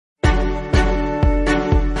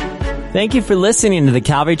Thank you for listening to the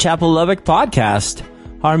Calvary Chapel Lubbock podcast.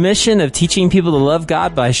 Our mission of teaching people to love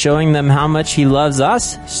God by showing them how much He loves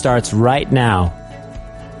us starts right now.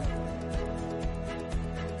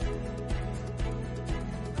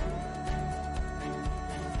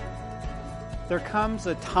 There comes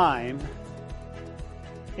a time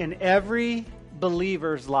in every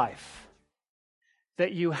believer's life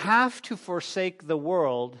that you have to forsake the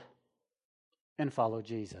world and follow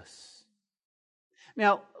Jesus.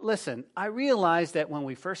 Now, listen, I realize that when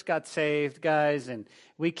we first got saved, guys, and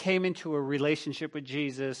we came into a relationship with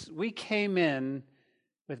Jesus, we came in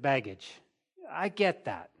with baggage. I get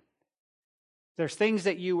that. There's things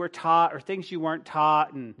that you were taught or things you weren't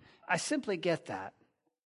taught, and I simply get that.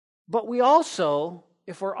 But we also,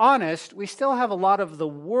 if we're honest, we still have a lot of the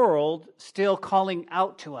world still calling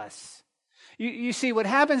out to us. You see, what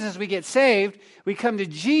happens is we get saved, we come to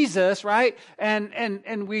Jesus, right?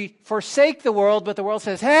 And we forsake the world, but the world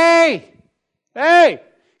says, hey,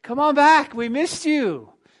 come on back. We missed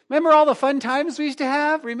you. Remember all the fun times we used to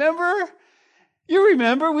have? Remember? You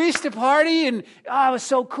remember? We used to party and, it was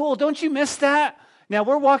so cool. Don't you miss that? Now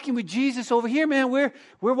we're walking with Jesus over here, man. We're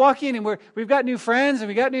walking and we've got new friends and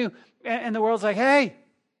we got new, and the world's like, hey,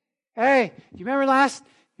 you remember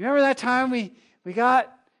that time we got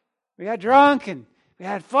drunk and we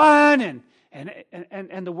had fun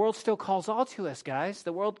and the world still calls out to us, guys.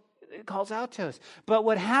 The world calls out to us. But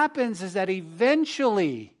what happens is that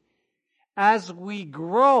eventually, as we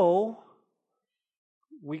grow,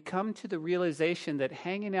 we come to the realization that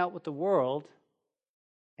hanging out with the world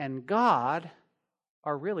and God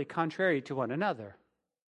are really contrary to one another.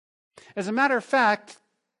 As a matter of fact,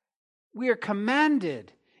 we are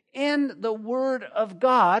commanded in the Word of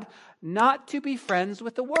God not to be friends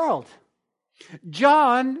with the world.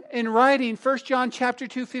 John, in writing 1 John chapter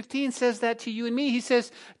 2:15, says that to you and me. He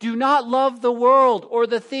says, do not love the world or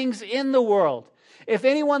the things in the world. If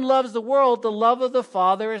anyone loves the world, the love of the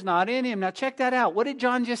Father is not in him. Now check that out. What did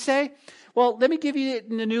John just say? Well, let me give you it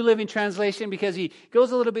in the New Living Translation because he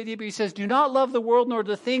goes a little bit deeper. He says, do not love the world nor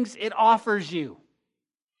the things it offers you.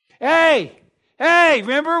 Hey,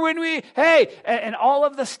 remember when and all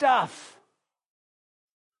of the stuff.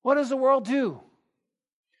 What does the world do?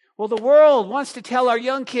 Well, the world wants to tell our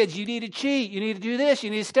young kids, you need to cheat, you need to do this, you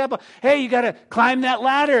need to step up. Hey, you got to climb that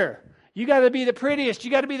ladder. You got to be the prettiest, you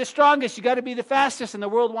got to be the strongest, you got to be the fastest, and the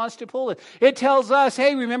world wants to pull it. It tells us,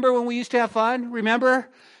 hey, remember when we used to have fun? Remember?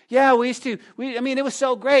 Yeah, we used to. It was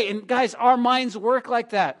so great. And guys, our minds work like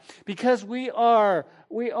that because we are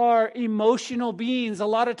emotional beings. A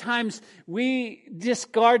lot of times we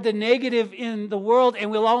discard the negative in the world and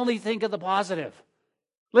we'll only think of the positive.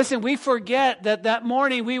 Listen, we forget that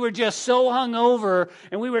morning we were just so hungover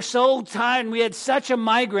and we were so tired and we had such a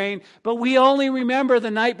migraine, but we only remember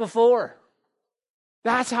the night before.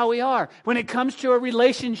 That's how we are. When it comes to a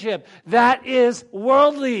relationship, that is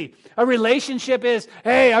worldly. A relationship is,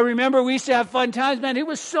 hey, I remember we used to have fun times, man. It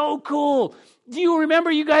was so cool. Do you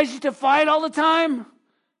remember you guys used to fight all the time?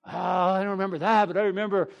 Oh, I don't remember that, but I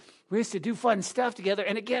remember we used to do fun stuff together.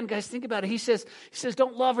 And again, guys, think about it. He says,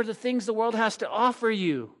 don't love the things the world has to offer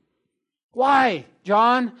you. Why,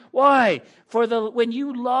 John? Why? When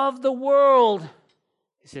you love the world,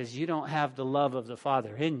 he says, you don't have the love of the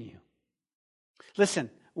Father in you. Listen,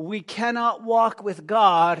 we cannot walk with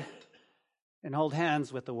God and hold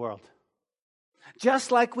hands with the world.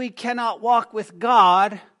 Just like we cannot walk with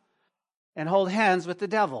God and hold hands with the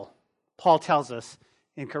devil. Paul tells us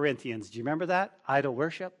in Corinthians. Do you remember that? Idol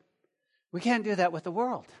worship. We can't do that with the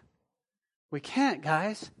world. We can't,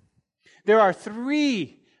 guys. There are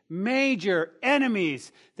 3 major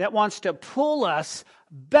enemies that wants to pull us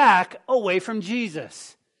back away from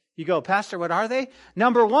Jesus. You go, Pastor, what are they?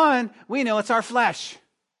 Number 1, we know it's our flesh.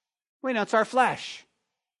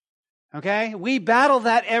 Okay? We battle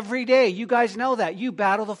that every day. You guys know that. You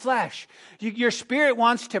battle the flesh. Your spirit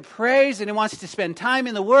wants to praise and it wants to spend time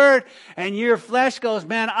in the Word, and your flesh goes,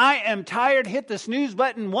 man, I am tired. Hit the snooze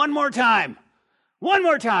button one more time.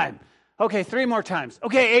 Okay, 3 more times.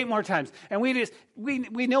 Okay, 8 more times. And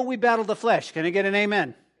we know we battle the flesh. Can I get an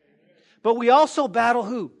amen? But we also battle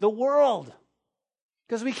who? The world.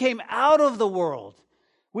 Because we came out of the world.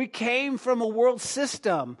 We came from a world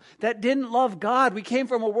system that didn't love God. We came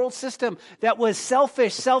from a world system that was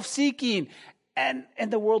selfish, self-seeking, and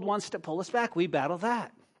the world wants to pull us back. We battle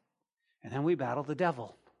that. And then we battle the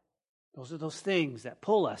devil. Those are those things that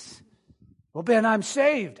pull us. Well, Ben, I'm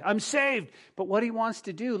saved. But what he wants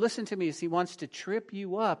to do, listen to me, is he wants to trip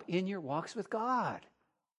you up in your walks with God.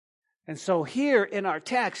 And so here in our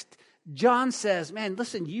text, John says, man,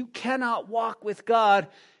 listen, you cannot walk with God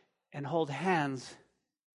and hold hands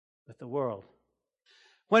with the world.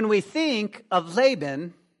 When we think of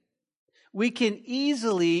Laban, we can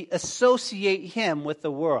easily associate him with the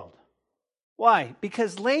world. Why?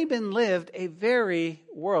 Because Laban lived a very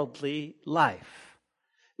worldly life.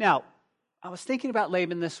 Now, I was thinking about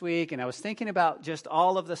Laban this week, and I was thinking about just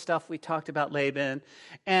all of the stuff we talked about Laban,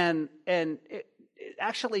 and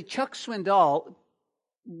actually Chuck Swindoll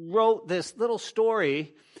wrote this little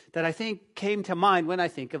story that I think came to mind when I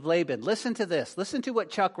think of Laban. Listen to this. Listen to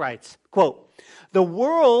what Chuck writes. Quote, the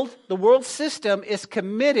world system is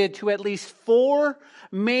committed to at least 4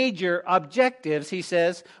 major objectives, he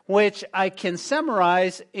says, which I can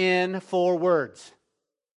summarize in 4 words.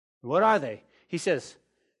 What are they? He says,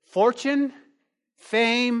 fortune,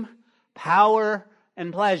 fame, power,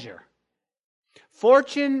 and pleasure.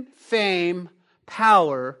 Fortune, fame,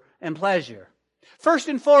 power, and pleasure. First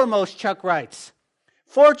and foremost, Chuck writes,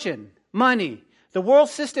 fortune, money. The world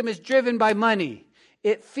system is driven by money.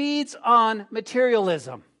 It feeds on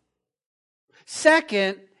materialism.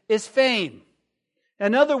 Second is fame.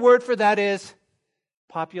 Another word for that is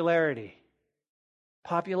popularity.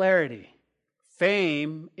 Popularity.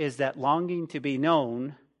 Fame is that longing to be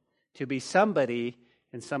known, to be somebody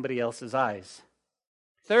in somebody else's eyes.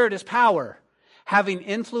 Third is power. Having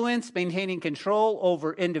influence, maintaining control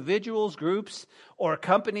over individuals, groups, or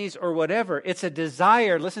companies, or whatever. It's a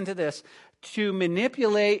desire, listen to this, to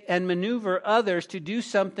manipulate and maneuver others to do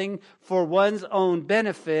something for one's own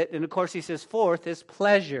benefit. And of course, he says fourth is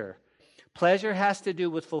pleasure. Pleasure has to do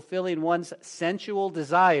with fulfilling one's sensual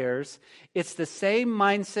desires. It's the same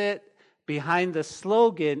mindset behind the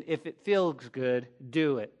slogan, if it feels good,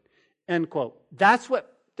 do it. End quote. That's what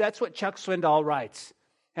Chuck Swindoll writes.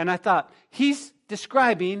 And I thought, he's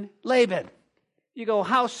describing Laban. You go,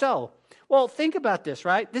 how so? Well, think about this,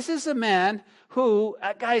 right? This is a man who,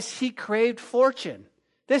 guys, he craved fortune.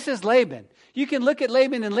 This is Laban. You can look at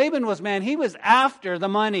Laban, and Laban was, man, he was after the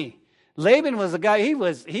money. Laban was a guy,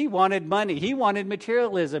 he wanted money. He wanted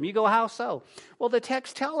materialism. You go, how so? Well, the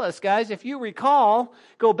text tell us, guys, if you recall,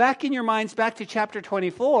 go back in your minds back to chapter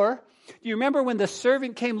 24. Do you remember when the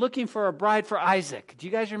servant came looking for a bride for Isaac? Do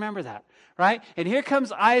you guys remember that? Right? And here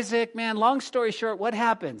comes Isaac. Man, long story short, what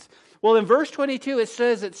happens? Well, in verse 22, it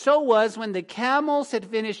says, it so was when the camels had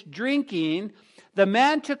finished drinking, the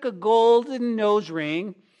man took a golden nose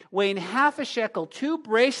ring, weighing half a shekel, 2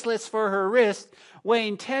 bracelets for her wrist,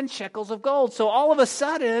 weighing 10 shekels of gold. So all of a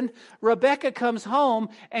sudden, Rebecca comes home,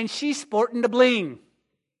 and she's sporting the bling.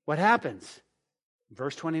 What happens?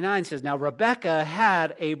 Verse 29 says, now Rebecca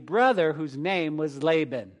had a brother whose name was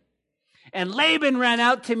Laban. And Laban ran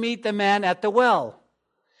out to meet the man at the well.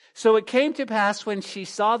 So it came to pass when she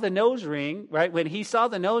saw the nose ring, right? When he saw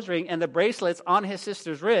the nose ring and the bracelets on his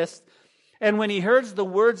sister's wrist, and when he heard the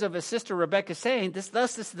words of his sister Rebekah saying, this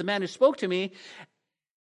is the man who spoke to me,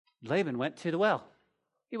 Laban went to the well.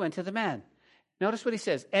 He went to the man. Notice what he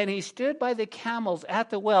says. And he stood by the camels at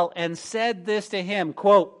the well and said this to him,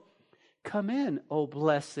 quote, come in, O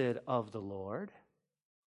blessed of the Lord.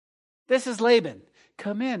 This is Laban.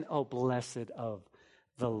 Come in, O blessed of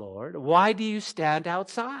the Lord. Why do you stand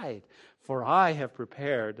outside? For I have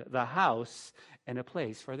prepared the house and a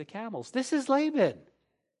place for the camels. This is Laban.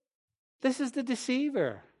 This is the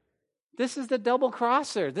deceiver. This is the double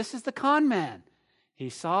crosser. This is the con man. He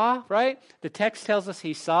saw, right? The text tells us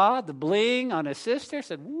he saw the bling on his sister,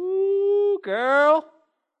 said, woo, girl.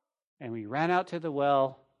 And we ran out to the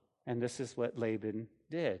well, and this is what Laban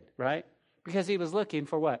did, right? Because he was looking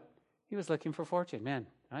for what? He was looking for fortune. Man,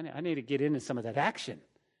 I need to get into some of that action.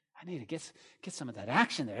 I need to get some of that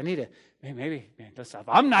action there. I need to, maybe, listen, if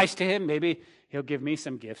I'm nice to him, maybe he'll give me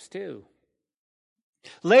some gifts too.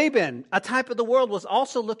 Laban, a type of the world, was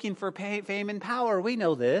also looking for fame and power. We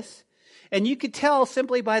know this. And you could tell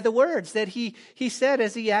simply by the words that he said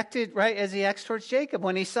as he acted, right, as he acts towards Jacob.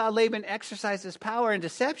 When he saw Laban exercise his power and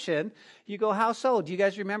deception, you go, how so? Do you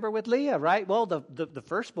guys remember with Leah, right? Well, the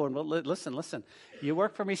firstborn, well, listen. You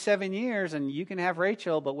work for me 7 years and you can have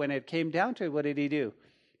Rachel, but when it came down to it, what did he do?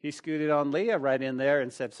 He scooted on Leah right in there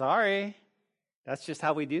and said, sorry, that's just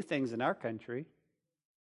how we do things in our country.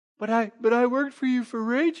 But I worked for you for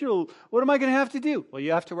Rachel. What am I going to have to do? Well,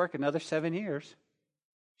 you have to work another 7 years.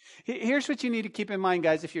 Here's what you need to keep in mind,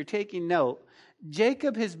 guys, if you're taking note.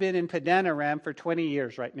 Jacob has been in Padanaram for 20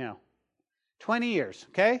 years right now. 20 years,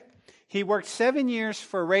 okay? He worked 7 years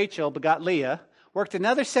for Rachel, begot Leah, worked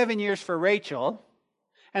another 7 years for Rachel,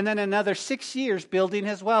 and then another 6 years building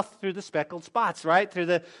his wealth through the speckled spots, right?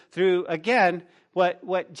 Through again, what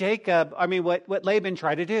Laban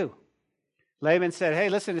tried to do. Laban said, hey,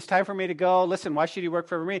 listen, it's time for me to go. Listen, why should you work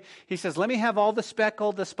for me? He says, let me have all the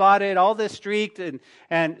speckled, the spotted, all the streaked.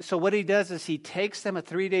 And so what he does is he takes them a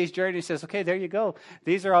 3 days journey. He says, okay, there you go.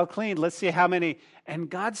 These are all clean. Let's see how many. And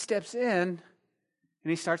God steps in and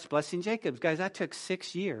he starts blessing Jacob. Guys, that took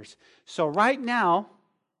 6 years. So right now,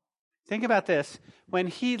 think about this. When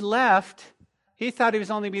he left, he thought he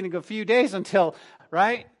was only going to go a few days until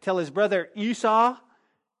his brother Esau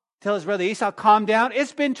calmed down.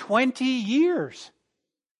 It's been 20 years.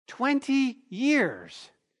 20 years.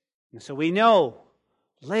 And so we know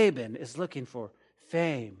Laban is looking for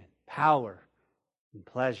fame and power and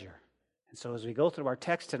pleasure. And so as we go through our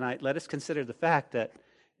text tonight, let us consider the fact that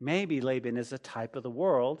maybe Laban is a type of the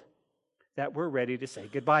world that we're ready to say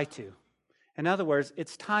goodbye to. In other words,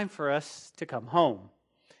 it's time for us to come home.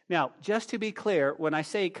 Now, just to be clear, when I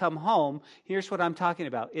say come home, here's what I'm talking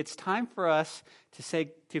about. It's time for us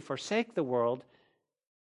to forsake the world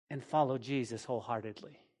and follow Jesus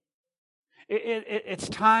wholeheartedly. It's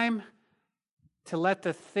time to let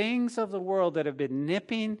the things of the world that have been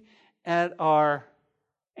nipping at our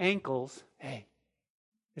ankles, hey,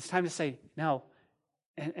 it's time to say no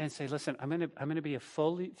and say, listen, I'm going to be a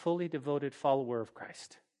fully devoted follower of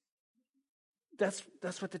Christ. That's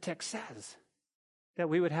what the text says. That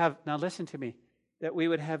we would have, now listen to me, that we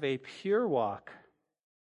would have a pure walk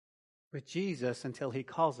with Jesus until he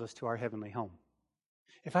calls us to our heavenly home.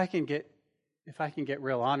 If I can get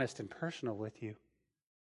real honest and personal with you,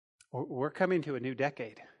 we're coming to a new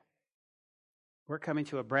decade. We're coming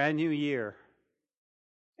to a brand new year.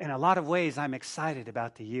 In a lot of ways, I'm excited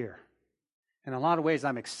about the year. In a lot of ways,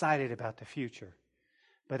 I'm excited about the future.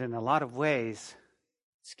 But in a lot of ways,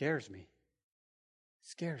 it scares me. It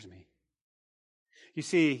scares me. You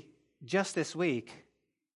see, just this week,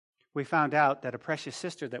 we found out that a precious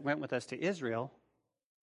sister that went with us to Israel,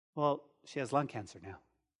 well, she has lung cancer now.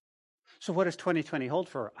 So what does 2020 hold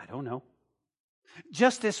for her? I don't know.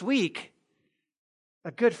 Just this week,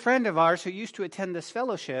 a good friend of ours who used to attend this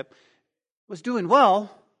fellowship was doing well,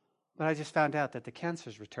 but I just found out that the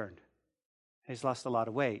cancer's returned. He's lost a lot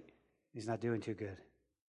of weight. He's not doing too good.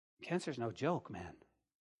 Cancer's no joke, man.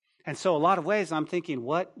 And so a lot of ways I'm thinking,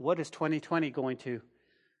 what is 2020 going to...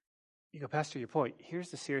 You go, Pastor, your point.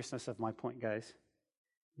 Here's the seriousness of my point, guys.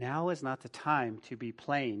 Now is not the time to be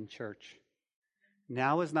playing church.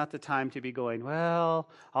 Now is not the time to be going, well,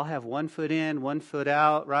 I'll have 1 foot in, 1 foot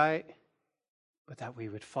out, right? But that we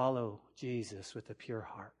would follow Jesus with a pure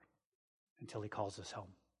heart until he calls us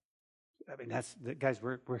home. I mean, guys,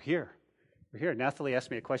 we're here. We're here. Nathalie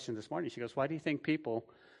asked me a question this morning. She goes, why do you think people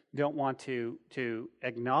don't want to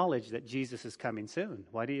acknowledge that Jesus is coming soon?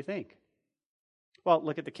 Why do you think? Well,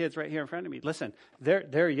 look at the kids right here in front of me. Listen,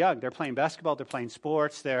 they're young. They're playing basketball. They're playing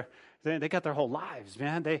sports. They got their whole lives,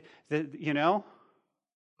 man. They you know.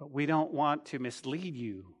 But we don't want to mislead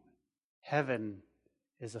you. Heaven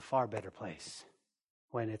is a far better place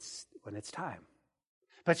when it's time.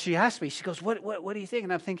 But she asked me. She goes, "What do you think?"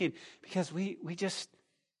 And I'm thinking, because we just,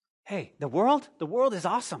 hey, the world is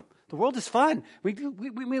awesome. The world is fun.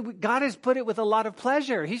 God has put it with a lot of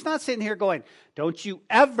pleasure. He's not sitting here going, "Don't you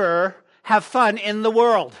ever have fun in the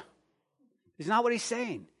world." He's not what he's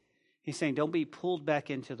saying. He's saying, don't be pulled back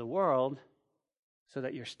into the world so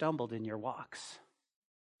that you're stumbled in your walks.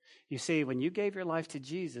 You see, when you gave your life to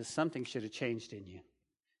Jesus, something should have changed in you.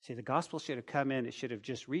 See, the gospel should have come in. It should have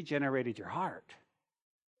just regenerated your heart.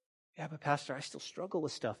 Yeah, but Pastor, I still struggle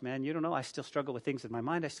with stuff, man. You don't know. I still struggle with things in my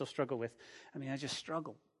mind. I just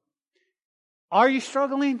struggle. Are you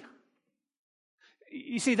struggling?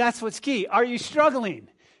 You see, that's what's key. Are you struggling?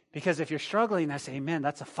 Because if you're struggling, I say, amen,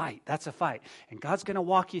 that's a fight. That's a fight. And God's going to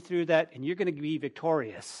walk you through that, and you're going to be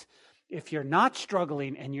victorious. If you're not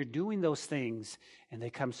struggling and you're doing those things and they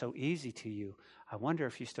come so easy to you, I wonder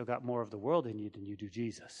if you still got more of the world in you than you do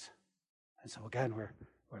Jesus. And so again,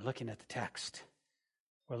 we're looking at the text.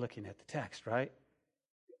 We're looking at the text, right?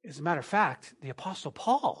 As a matter of fact, the Apostle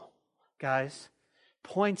Paul, guys,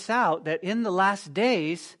 points out that in the last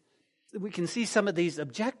days, we can see some of these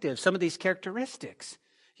objectives, some of these characteristics.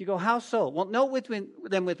 You go, how so? Well, note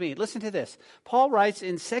them with me. Listen to this. Paul writes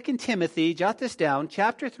in 2 Timothy, jot this down,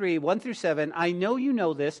 chapter 3, 1 through 7. I know you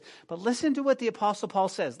know this, but listen to what the Apostle Paul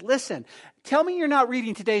says. Listen, tell me you're not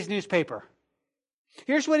reading today's newspaper.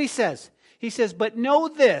 Here's what he says. He says, but know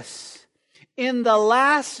this, in the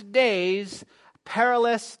last days,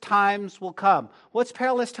 perilous times will come. What's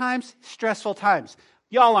perilous times? Stressful times.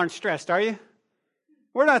 Y'all aren't stressed, are you?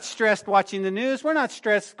 We're not stressed watching the news. We're not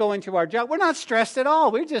stressed going to our job. We're not stressed at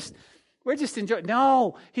all. We're just enjoying.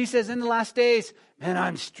 No, he says in the last days, man,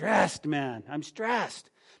 I'm stressed, man. I'm stressed.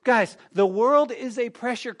 Guys, the world is a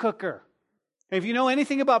pressure cooker. If you know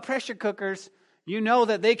anything about pressure cookers, you know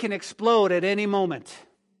that they can explode at any moment.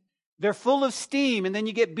 They're full of steam, and then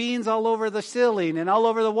you get beans all over the ceiling and all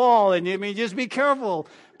over the wall, and just be careful.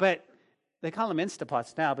 But they call them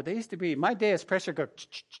Instapots now, but they used to be, my day as pressure cooker.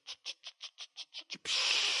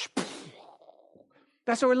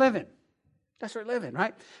 That's what we're living. That's what we're living,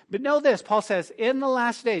 right? But know this, Paul says, in the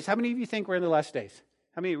last days, how many of you think we're in the last days?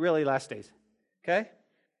 How many really last days? Okay?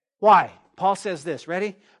 Why? Paul says this,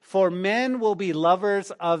 ready? For men will be lovers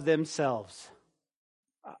of themselves.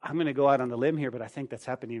 I'm going to go out on a limb here, but I think that's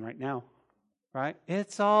happening right now, right?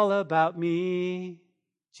 It's all about me,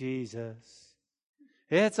 Jesus.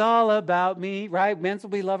 It's all about me, right? Men will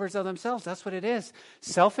be lovers of themselves. That's what it is.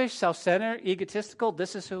 Selfish, self-centered, egotistical.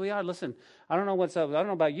 This is who we are. Listen, I don't know what's up. I don't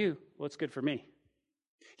know about you. What's good for me?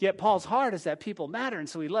 Yet Paul's heart is that people matter, and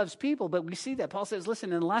so he loves people. But we see that. Paul says,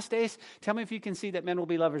 listen, in the last days, tell me if you can see that men will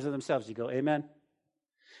be lovers of themselves. You go, amen?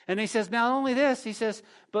 And he says, not only this, he says,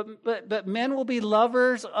 but men will be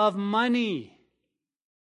lovers of money.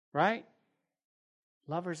 Right?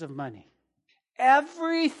 Lovers of money.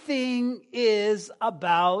 Everything is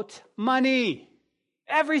about money.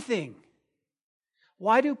 Everything.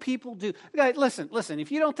 Why do people do? Guys, listen,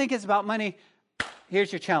 if you don't think it's about money,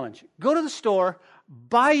 here's your challenge. Go to the store,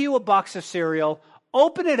 buy you a box of cereal,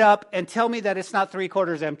 open it up, and tell me that it's not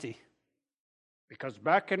 3/4 empty. Because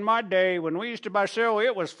back in my day, when we used to buy cereal,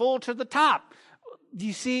 it was full to the top. Do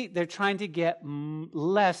you see? They're trying to get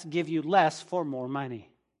less, give you less for more money.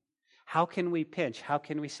 How can we pinch? How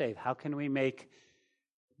can we save? How can we make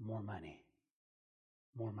more money?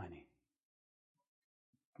 More money.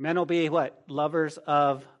 Men will be what? Lovers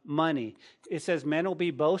of money. It says men will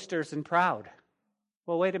be boasters and proud.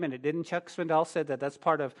 Well, wait a minute. Didn't Chuck Swindoll say that that's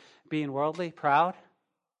part of being worldly, proud?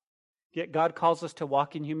 Yet God calls us to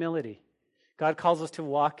walk in humility. God calls us to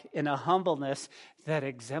walk in a humbleness that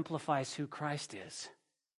exemplifies who Christ is.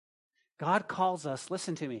 God calls us,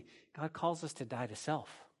 listen to me, God calls us to die to self,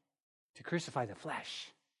 to crucify the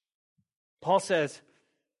flesh. Paul says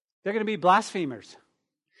they're going to be blasphemers,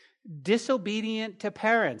 disobedient to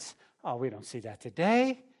parents. Oh, we don't see that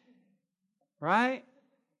today, right?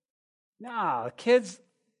 No, kids,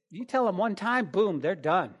 you tell them one time, boom, they're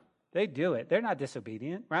done. They do it. They're not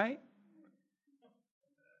disobedient, right?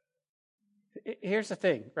 Here's the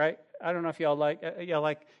thing, right? I don't know if y'all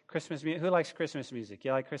like Christmas music. Who likes Christmas music?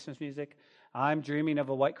 You like Christmas music? I'm dreaming of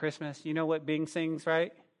a white Christmas. You know what Bing sings,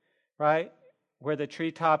 right? Right? Where the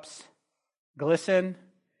treetops glisten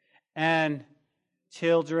and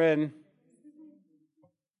children.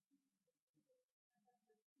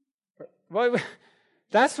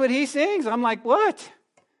 That's what he sings. I'm like, what?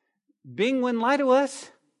 Bing wouldn't lie to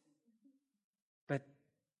us.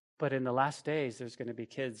 But in the last days, there's going to be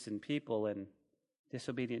kids and people and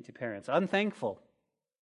disobedient to parents, unthankful,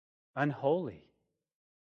 unholy.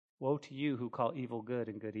 Woe to you who call evil good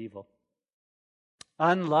and good evil.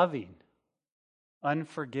 Unloving,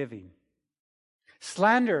 unforgiving,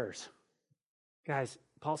 slanderers. Guys,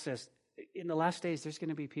 Paul says, in the last days, there's going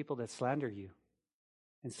to be people that slander you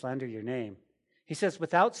and slander your name. He says,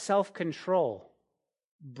 without self-control,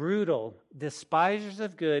 brutal, despisers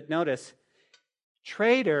of good, notice,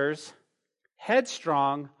 traitors,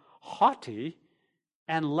 headstrong, haughty,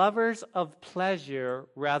 and lovers of pleasure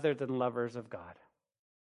rather than lovers of God.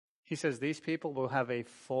 He says these people will have a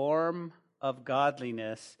form of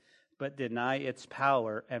godliness but deny its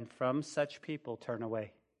power, and from such people turn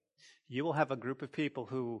away. You will have a group of people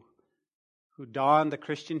who don the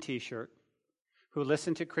Christian t-shirt, who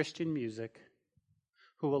listen to Christian music,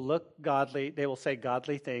 who will look godly. They will say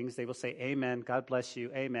godly things. They will say, amen, God bless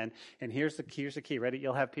you, amen. And here's the key. Ready?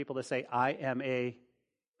 You'll have people that say, I am a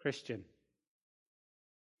Christian.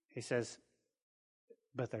 He says,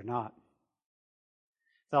 but they're not.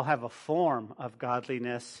 They'll have a form of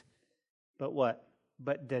godliness, but what?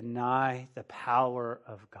 But deny the power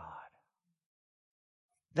of God.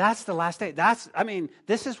 That's the last day.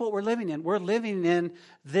 This is what we're living in. We're living in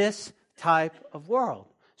this type of world.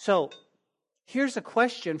 So, here's a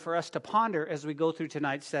question for us to ponder as we go through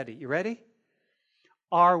tonight's study. You ready?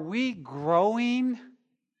 Are we growing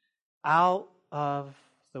out of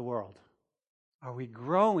the world? Are we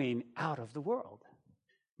growing out of the world?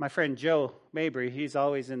 My friend Joe Mabry, he's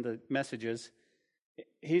always in the messages.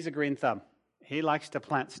 He's a green thumb. He likes to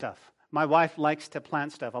plant stuff. My wife likes to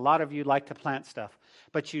plant stuff. A lot of you like to plant stuff.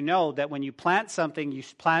 But you know that when you plant something, you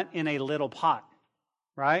plant in a little pot,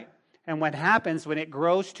 right? And what happens when it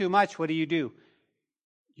grows too much, what do?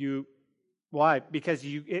 Why? Because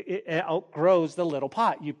it outgrows the little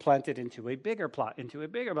pot. You plant it into a bigger plot,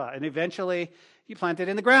 and eventually you plant it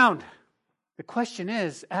in the ground. The question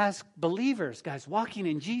is, as believers, guys, walking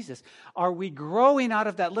in Jesus, are we growing out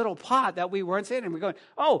of that little pot that we weren't in? And we're going,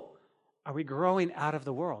 oh, are we growing out of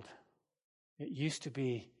the world? It used to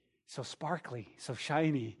be so sparkly, so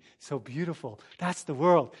shiny, so beautiful. That's the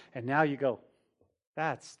world. And now you go,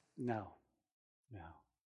 no.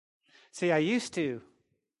 See, I used to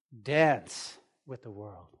dance with the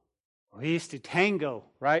world. We used to tango,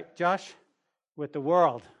 right, Josh? With the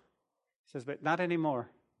world. He says, but not anymore.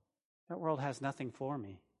 That world has nothing for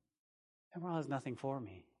me. That world has nothing for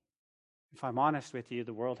me. If I'm honest with you,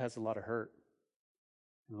 the world has a lot of hurt,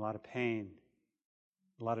 and a lot of pain,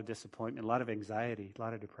 a lot of disappointment, a lot of anxiety, a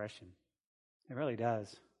lot of depression. It really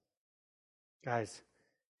does. Guys,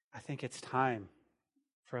 I think it's time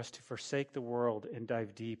for us to forsake the world and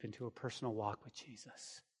dive deep into a personal walk with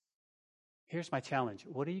Jesus. Here's my challenge.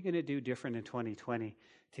 What are you going to do different in 2020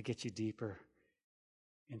 to get you deeper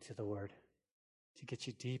into the Word? To get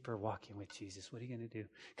you deeper walking with Jesus? What are you going to do?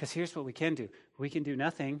 Because here's what we can do. We can do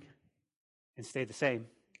nothing and stay the same.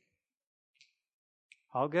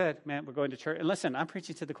 All good, man. We're going to church. And listen, I'm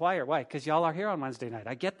preaching to the choir. Why? Because y'all are here on Wednesday night.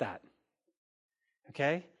 I get that.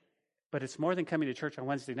 Okay? But it's more than coming to church on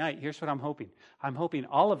Wednesday night. Here's what I'm hoping. I'm hoping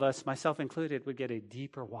all of us, myself included, would get a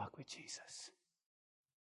deeper walk with Jesus.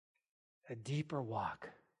 A deeper walk.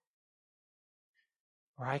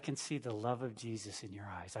 Where I can see the love of Jesus in your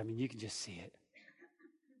eyes. I mean, you can just see it.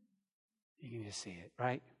 You can just see it,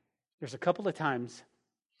 right? There's a couple of times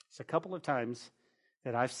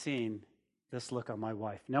that I've seen this look on my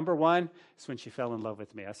wife. Number one is when she fell in love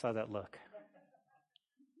with me. I saw that look.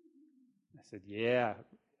 I said, yeah,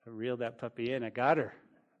 I reeled that puppy in. I got her.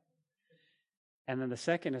 And then the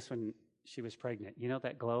second is when she was pregnant. You know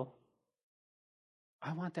that glow?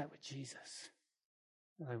 I want that with Jesus.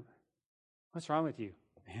 Like, what's wrong with you?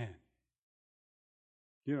 Man,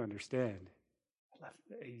 you don't understand.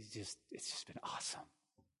 It's just been awesome.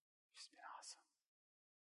 It's been awesome.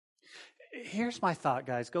 Here's my thought,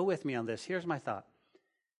 guys. Go with me on this. Here's my thought.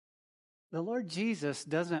 The Lord Jesus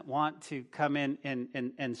doesn't want to come in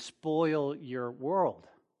and spoil your world.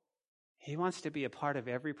 He wants to be a part of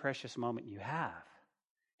every precious moment you have.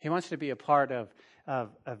 He wants to be a part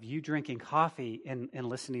of you drinking coffee and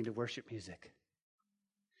listening to worship music.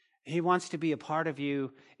 He wants to be a part of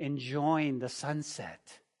you enjoying the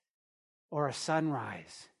sunset or a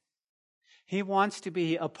sunrise. He wants to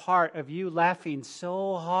be a part of you laughing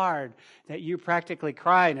so hard that you practically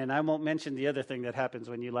crying. And I won't mention the other thing that happens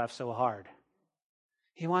when you laugh so hard.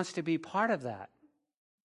 He wants to be part of that.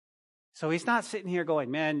 So he's not sitting here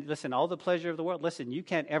going, man, listen, all the pleasure of the world. Listen, you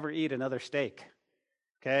can't ever eat another steak.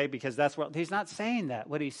 Okay? Because that's what he's not saying that.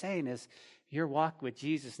 What he's saying is your walk with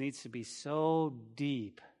Jesus needs to be so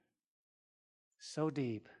deep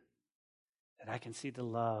that I can see the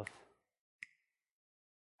love.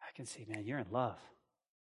 I can see, man, you're in love.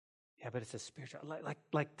 Yeah, but it's a spiritual,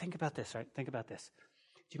 like think about this, right? Think about this.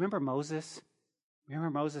 Do you remember Moses? Remember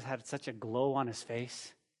Moses had such a glow on his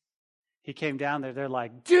face? He came down there, they're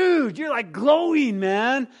like, dude, you're like glowing,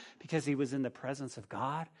 man. Because he was in the presence of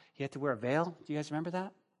God. He had to wear a veil. Do you guys remember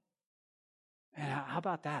that? And how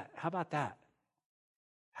about that? How about that?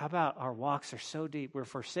 How about our walks are so deep? We're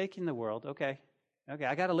forsaking the world. Okay,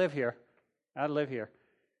 I got to live here.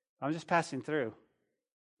 I'm just passing through.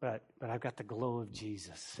 But I've got the glow of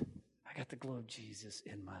Jesus. I got the glow of Jesus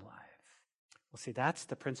in my life. Well, see, that's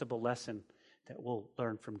the principal lesson that we'll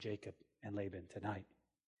learn from Jacob and Laban tonight.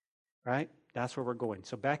 Right? That's where we're going.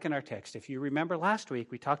 So back in our text, if you remember last week,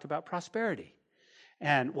 we talked about prosperity.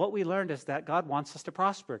 And what we learned is that God wants us to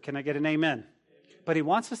prosper. Can I get an amen? But he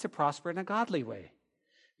wants us to prosper in a godly way.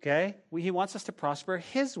 Okay? He wants us to prosper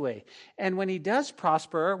his way. And when he does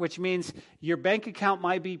prosper, which means your bank account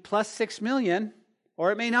might be plus 6 million,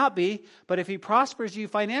 or it may not be, but if he prospers you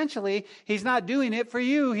financially, he's not doing it for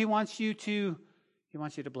you. He wants you to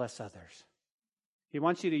bless others. He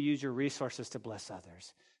wants you to use your resources to bless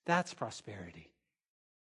others. That's prosperity.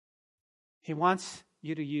 He wants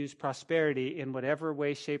you to use prosperity in whatever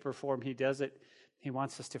way, shape, or form he does it. He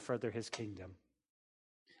wants us to further his kingdom.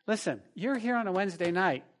 Listen, you're here on a Wednesday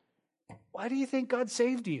night. Why do you think God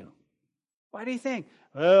saved you? Why do you think?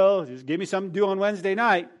 Well, just give me something to do on Wednesday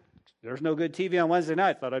night. There's no good TV on Wednesday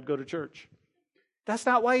night. Thought I'd go to church. That's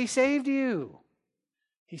not why he saved you.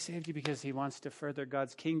 He saved you because he wants to further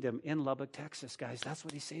God's kingdom in Lubbock, Texas, guys. That's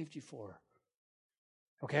what he saved you for.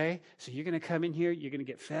 Okay? So you're going to come in here, you're going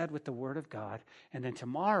to get fed with the Word of God, and then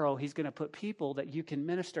tomorrow he's going to put people that you can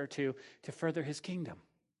minister to further his kingdom.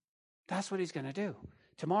 That's what he's going to do.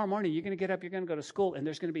 Tomorrow morning, you're going to get up, you're going to go to school, and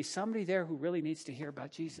there's going to be somebody there who really needs to hear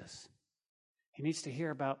about Jesus. He needs to hear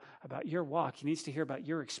about your walk. He needs to hear about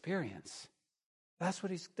your experience.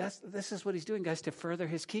 This is what he's doing, guys, to further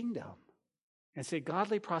his kingdom. And say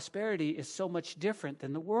godly prosperity is so much different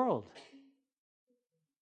than the world.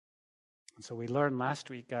 And so we learned last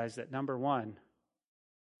week, guys, that number one,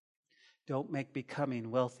 don't make becoming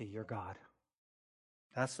wealthy your God.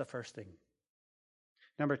 That's the first thing.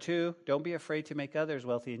 Number two, don't be afraid to make others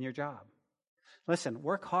wealthy in your job. Listen,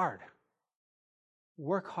 work hard.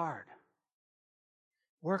 Work hard.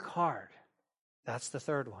 Work hard. That's the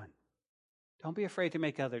third one. Don't be afraid to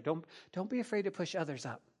make others. Don't be afraid to push others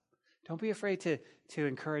up. Don't be afraid to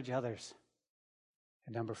encourage others.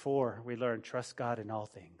 And number four, we learned trust God in all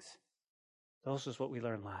things. Those was what we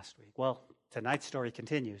learned last week. Well, tonight's story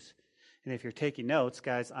continues. And if you're taking notes,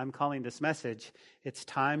 guys, I'm calling this message, It's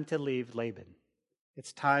Time to Leave Laban.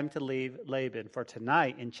 It's time to leave Laban. For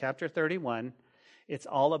tonight, in chapter 31, it's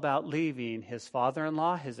all about leaving his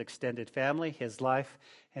father-in-law, his extended family, his life,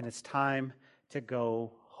 and it's time to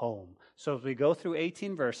go home. So as we go through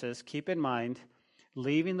 18 verses, keep in mind,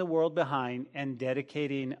 leaving the world behind and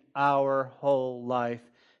dedicating our whole life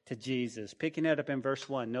to Jesus. Picking it up in verse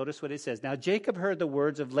 1, notice what it says. Now Jacob heard the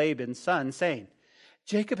words of Laban's son, saying,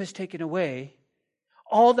 Jacob has taken away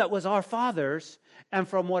all that was our father's, and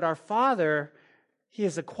from what our father he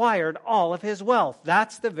has acquired all of his wealth.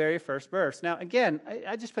 That's the very first verse. Now, again,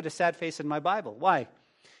 I just put a sad face in my Bible. Why?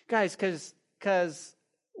 Guys, because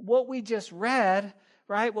what we just read,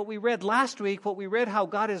 right, what we read last week, what we read how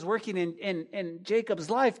God is working in Jacob's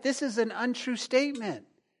life, this is an untrue statement.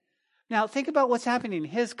 Now, think about what's happening.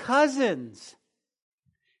 His cousins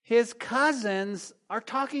are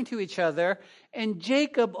talking to each other, and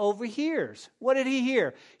Jacob overhears. What did he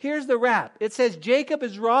hear? Here's the rap. It says, Jacob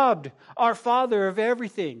has robbed our father of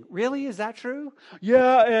everything. Really? Is that true?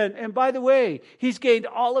 Yeah, and by the way, he's gained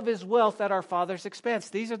all of his wealth at our father's expense.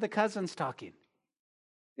 These are the cousins talking.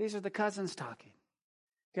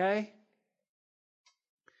 Okay?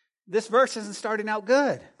 This verse isn't starting out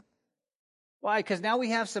good. Why? Because now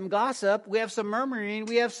we have some gossip, we have some murmuring,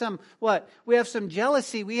 we have some, what? We have some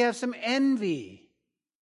jealousy, we have some envy.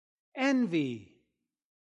 Envy.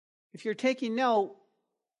 If you're taking note,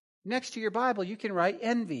 next to your Bible, you can write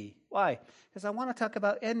envy. Why? Because I want to talk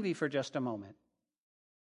about envy for just a moment.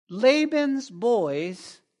 Laban's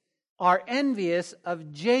boys are envious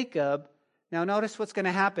of Jacob. Now notice what's going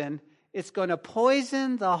to happen. It's going to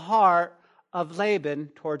poison the heart of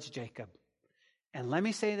Laban towards Jacob. And let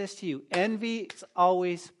me say this to you. Envy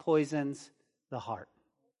always poisons the heart.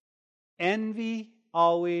 Envy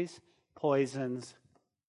always poisons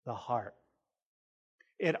the heart.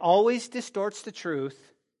 It always distorts the truth,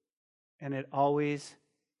 and it always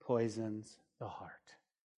poisons the heart.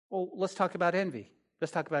 Well, let's talk about envy.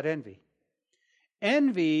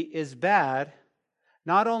 Envy is bad,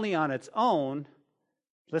 not only on its own,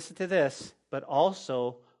 listen to this, but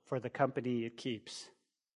also for the company it keeps.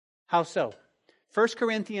 How so? 1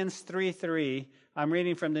 Corinthians 3:3, I'm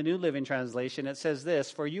reading from the New Living Translation. It says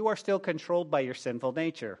this, for you are still controlled by your sinful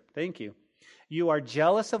nature. Thank you. You are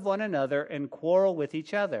jealous of one another and quarrel with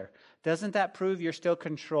each other. Doesn't that prove you're still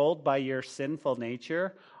controlled by your sinful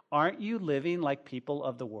nature? Aren't you living like people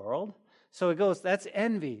of the world? So it goes, that's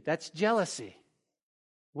envy, that's jealousy.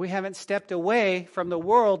 We haven't stepped away from the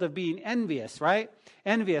world of being envious, right?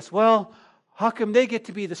 Envious. Well, how come they get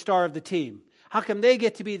to be the star of the team? How come they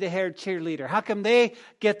get to be the head cheerleader? How come they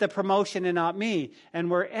get the promotion and not me? And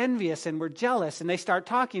we're envious and we're jealous and they start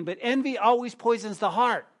talking. But envy always poisons the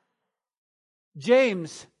heart.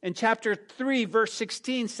 James in chapter 3 verse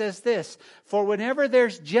 16 says this, for whenever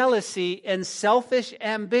there's jealousy and selfish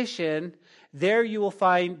ambition, there you will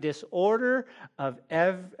find disorder of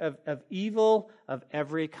evil of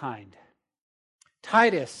every kind.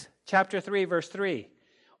 Titus chapter 3 verse 3,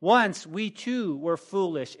 once we too were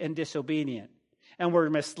foolish and disobedient, and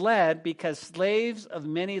were misled because slaves of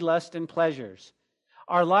many lusts and pleasures.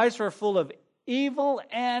 Our lives were full of evil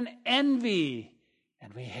and envy,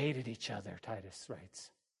 and we hated each other, Titus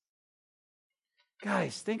writes.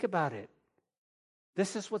 Guys, think about it.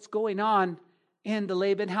 This is what's going on in the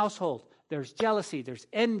Laban household. There's jealousy, there's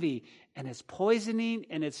envy, and it's poisoning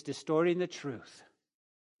and it's distorting the truth.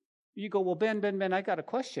 You go, well, Ben, I got a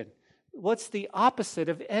question. What's the opposite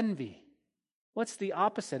of envy? What's the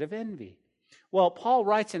opposite of envy? Well, Paul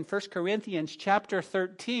writes in 1 Corinthians chapter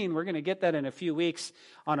 13, we're going to get that in a few weeks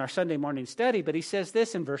on our Sunday morning study, but he says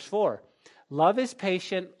this in verse 4, love is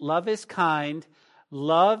patient, love is kind,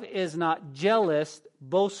 love is not jealous,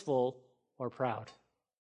 boastful, or proud.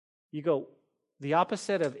 You go, the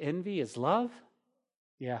opposite of envy is love?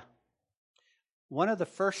 Yeah. One of the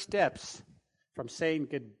first steps from saying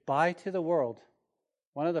goodbye to the world,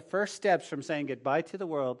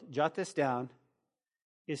 jot this down,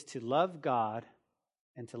 is to love God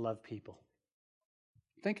and to love people.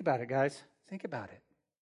 Think about it, guys. Think about it.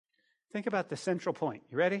 Think about the central point.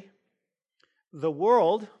 You ready? The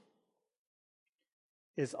world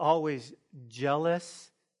is always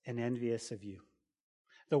jealous and envious of you.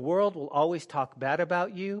 The world will always talk bad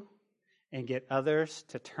about you and get others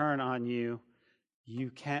to turn on you. You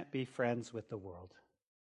can't be friends with the world.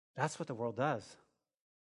 That's what the world does.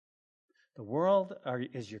 The world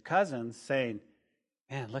is your cousins saying,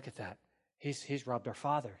 man, look at that. He's robbed our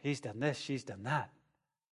father. He's done this. She's done that.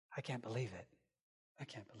 I can't believe it. I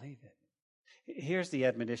can't believe it. Here's the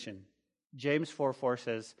admonition. James 4:4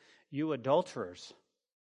 says, you adulterers,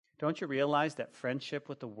 don't you realize that friendship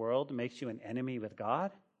with the world makes you an enemy with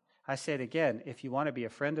God? I say it again, if you want to be a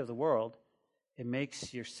friend of the world, it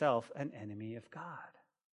makes yourself an enemy of God.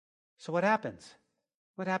 So what happens?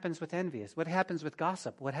 What happens with envious? What happens with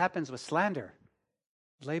gossip? What happens with slander?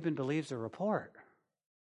 Laban believes a report,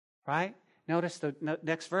 right? Notice the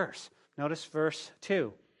next verse. Notice verse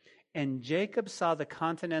 2. And Jacob saw the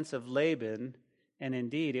countenance of Laban, and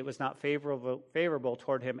indeed it was not favorable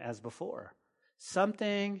toward him as before.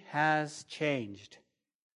 Something has changed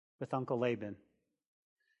with Uncle Laban.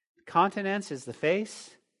 Countenance is the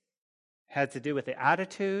face, had to do with the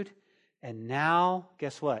attitude, and now,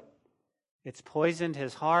 guess what? It's poisoned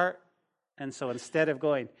his heart, and so instead of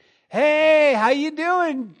going, hey, how you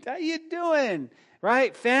doing? How you doing?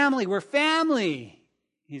 Right? Family, we're family.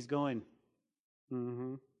 He's going,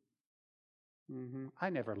 I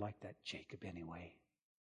never liked that Jacob anyway.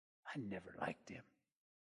 I never liked him.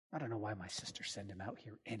 I don't know why my sister sent him out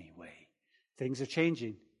here anyway. Things are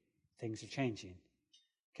changing. Things are changing.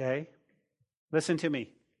 Okay? Listen to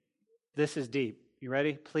me. This is deep. You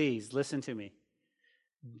ready? Please listen to me.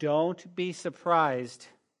 Don't be surprised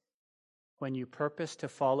when you purpose to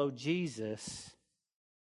follow Jesus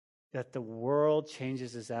that the world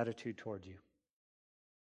changes its attitude toward you.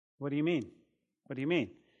 What do you mean? What do you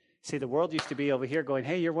mean? See, the world used to be over here going,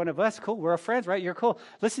 hey, you're one of us. Cool. We're friends, right? You're cool.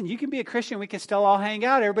 Listen, you can be a Christian. We can still all hang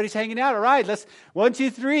out. Everybody's hanging out. All right, let's 1,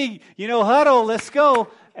 2, 3, huddle. Let's go.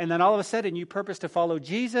 And then all of a sudden you purpose to follow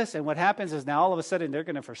Jesus. And what happens is now all of a sudden they're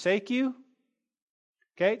going to forsake you.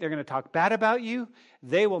 Okay? They're going to talk bad about you.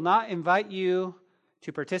 They will not invite you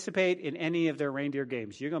to participate in any of their reindeer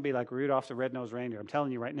games. You're going to be like Rudolph the Red-Nosed Reindeer. I'm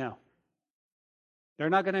telling you right now. They're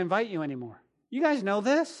not going to invite you anymore. You guys know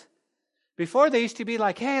this? Before they used to be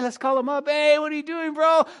like, hey, let's call him up. Hey, what are you doing,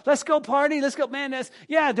 bro? Let's go party. Let's go. Man,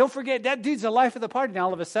 don't forget, that dude's the life of the party. Now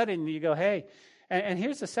all of a sudden you go, hey. And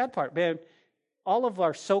here's the sad part, man. All of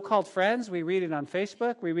our so-called friends, we read it on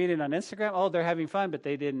Facebook. We read it on Instagram. Oh, they're having fun, but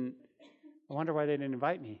they didn't. I wonder why they didn't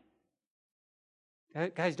invite me.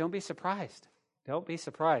 Guys, don't be surprised. Don't be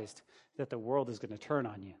surprised that the world is going to turn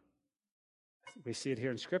on you. We see it here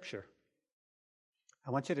in Scripture.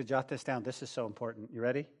 I want you to jot this down. This is so important. You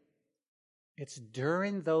ready? It's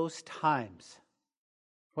during those times.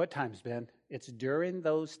 What times, Ben? It's during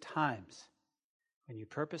those times when you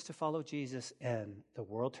purpose to follow Jesus and the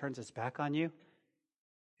world turns its back on you,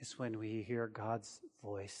 it's when we hear God's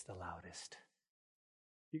voice the loudest.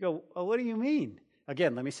 You go, oh, what do you mean?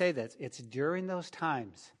 Again, let me say this. It's during those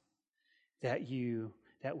times that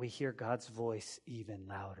we hear God's voice even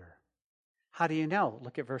louder. How do you know?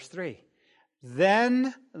 Look at verse 3.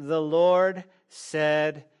 Then the Lord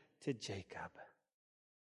said to Jacob.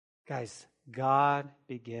 Guys, God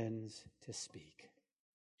begins to speak.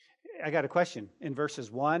 I got a question. In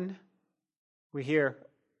verses 1, we hear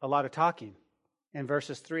a lot of talking. In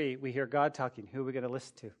verses 3, we hear God talking. Who are we going to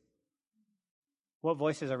listen to? What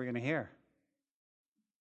voices are we going to hear?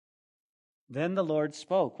 Then the Lord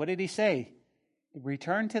spoke. What did he say?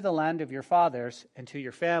 Return to the land of your fathers and to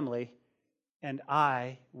your family, and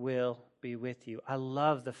I will be with you. I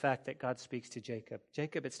love the fact that God speaks to Jacob.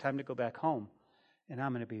 Jacob, it's time to go back home, and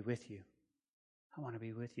I'm going to be with you. I want to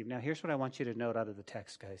be with you. Now, here's what I want you to note out of the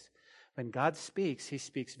text, guys. When God speaks, he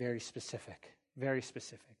speaks very specific,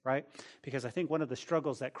 right? Because I think one of the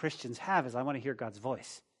struggles that Christians have is I want to hear God's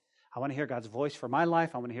voice. I want to hear God's voice for my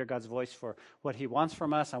life. I want to hear God's voice for what he wants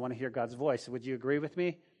from us. I want to hear God's voice. Would you agree with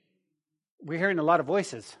me? We're hearing a lot of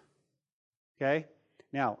voices, okay?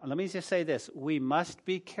 Now, let me just say this. We must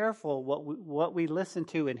be careful what we listen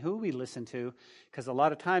to and who we listen to, because a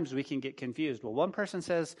lot of times we can get confused. Well, one person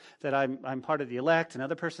says that I'm part of the elect,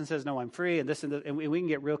 another person says, no, I'm free, and this and that, and we can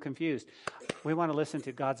get real confused. We want to listen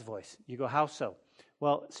to God's voice. You go, how so?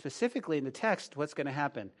 Well, specifically in the text, what's going to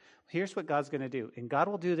happen? Here's what God's going to do, and God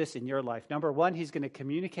will do this in your life. Number one, he's going to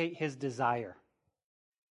communicate his desire.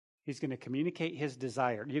 He's going to communicate his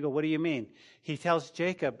desire. You go, what do you mean? He tells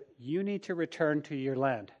Jacob, you need to return to your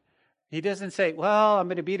land. He doesn't say, well, I'm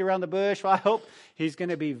going to beat around the bush. Well, I hope. He's going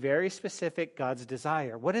to be very specific, God's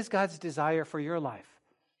desire. What is God's desire for your life?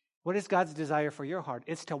 What is God's desire for your heart?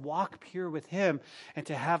 It's to walk pure with Him and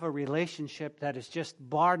to have a relationship that is just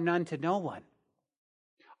bar none to no one.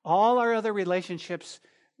 All our other relationships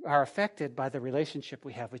are affected by the relationship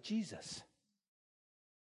we have with Jesus.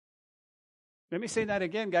 Let me say that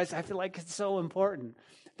again, guys. I feel like it's so important.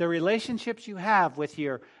 The relationships you have with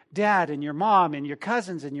your dad and your mom and your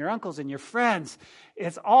cousins and your uncles and your friends,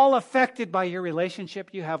 it's all affected by your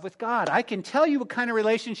relationship you have with God. I can tell you what kind of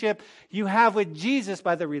relationship you have with Jesus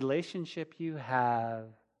by the relationship you have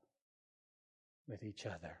with each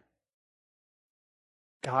other.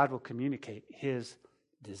 God will communicate His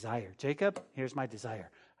desire. Jacob, here's my desire.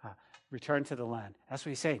 Return to the land. That's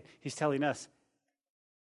what He's saying. He's telling us,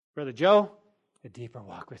 Brother Joe, a deeper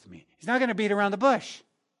walk with me. He's not going to beat around the bush.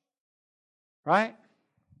 Right?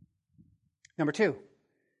 Number 2.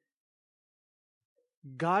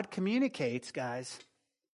 God communicates, guys,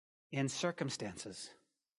 in circumstances.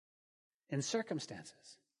 In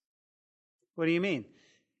circumstances. What do you mean?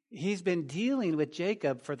 He's been dealing with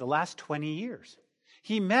Jacob for the last 20 years.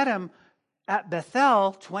 He met him at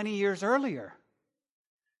Bethel 20 years earlier.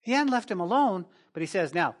 He hadn't left him alone, but he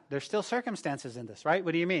says, now, there's still circumstances in this, right?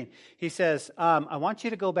 What do you mean? He says, I want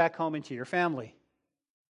you to go back home into your family.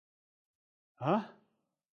 Huh?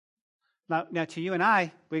 Now, to you and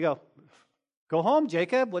I, we go home,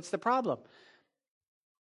 Jacob. What's the problem?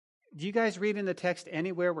 Do you guys read in the text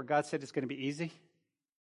anywhere where God said it's going to be easy?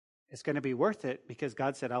 It's going to be worth it because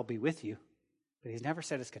God said, I'll be with you. But He's never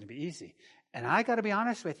said it's going to be easy. And I got to be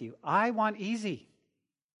honest with you. I want easy.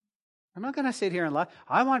 I'm not going to sit here and lie.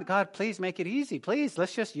 I want God, please make it easy. Please,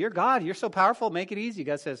 you're God. You're so powerful. Make it easy.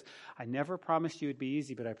 God says, I never promised you it'd be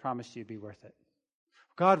easy, but I promised you it'd be worth it.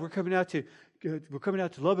 God, we're coming out to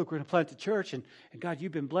Lubbock. We're going to plant the church, and God,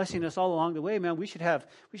 you've been blessing us all along the way, man. We should have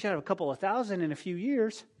a couple of thousand in a few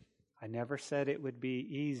years. I never said it would be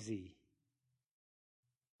easy,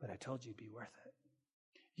 but I told you it'd be worth it.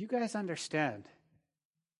 You guys understand?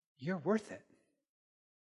 You're worth it.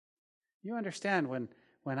 You understand when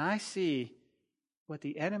I see what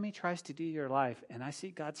the enemy tries to do to your life, and I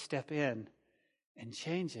see God step in and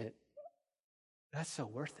change it, that's so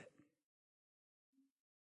worth it.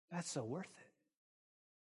 That's so worth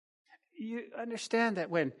it. You understand that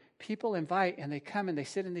when people invite and they come and they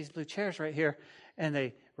sit in these blue chairs right here and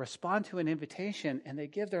they respond to an invitation and they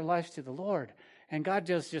give their lives to the Lord, and God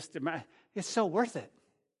just it's so worth it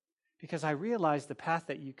because I realize the path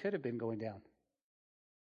that you could have been going down.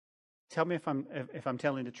 Tell me if I'm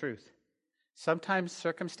telling the truth. Sometimes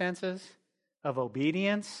circumstances of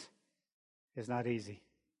obedience is not easy.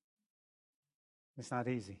 It's not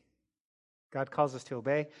easy. God calls us to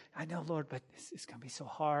obey. I know, Lord, but it's going to be so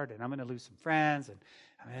hard, and I'm going to lose some friends.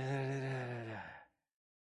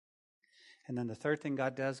 And then the third thing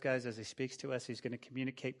God does, guys, as He speaks to us, He's going to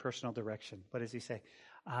communicate personal direction. What does He say?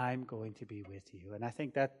 I'm going to be with you. And I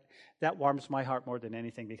think that warms my heart more than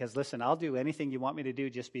anything because, listen, I'll do anything you want me to do.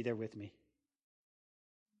 Just be there with me.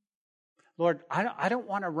 Lord, I don't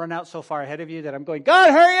want to run out so far ahead of you that I'm going,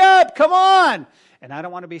 God, hurry up, come on. And I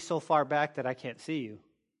don't want to be so far back that I can't see you.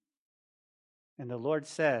 And the Lord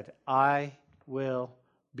said, I will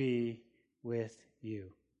be with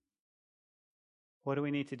you. What do we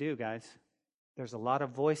need to do, guys? There's a lot of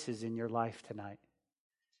voices in your life tonight.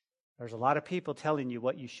 There's a lot of people telling you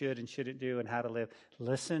what you should and shouldn't do and how to live.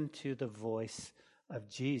 Listen to the voice of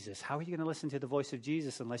Jesus. How are you going to listen to the voice of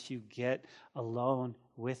Jesus unless you get alone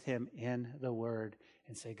with Him in the Word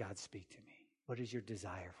and say, God, speak to me. What is your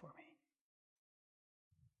desire for me?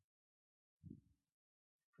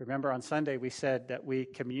 Remember on Sunday we said that we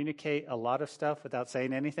communicate a lot of stuff without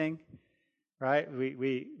saying anything, right?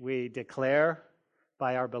 We declare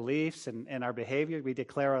by our beliefs and our behavior. We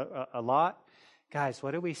declare a lot. Guys,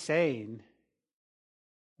 what are we saying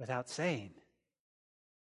without saying?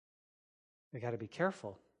 We got to be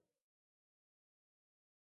careful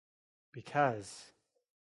because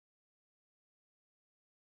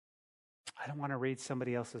I don't want to read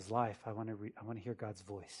somebody else's life. I want to hear God's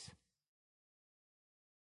voice.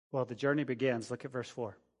 Well, the journey begins. Look at verse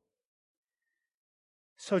 4.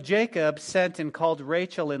 So Jacob sent and called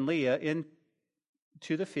Rachel and Leah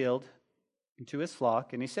into the field, into his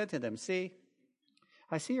flock, and he said to them, see,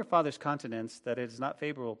 I see your father's countenance, that it is not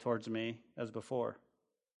favorable towards me as before.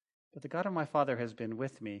 But the God of my father has been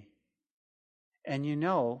with me. And you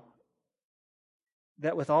know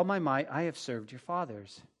that with all my might I have served your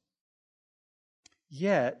fathers.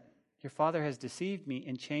 Yet your father has deceived me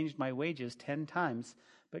and changed my wages 10 times,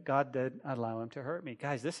 but God did allow him to hurt me.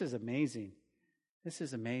 Guys, this is amazing. This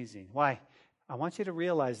is amazing. Why? I want you to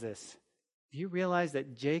realize this. Do you realize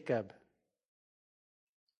that Jacob,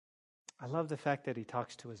 I love the fact that he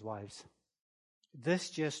talks to his wives. This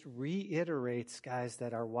just reiterates, guys,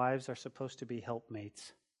 that our wives are supposed to be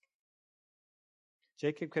helpmates.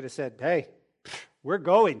 Jacob could have said, hey, we're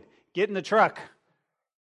going. Get in the truck.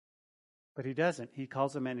 But he doesn't. He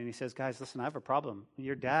calls them in and he says, guys, listen, I have a problem.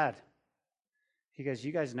 Your dad. He goes,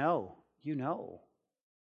 you guys know. You know.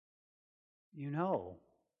 You know.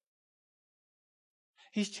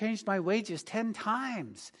 He's changed my wages 10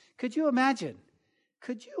 times. Could you imagine?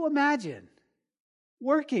 Could you imagine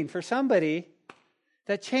working for somebody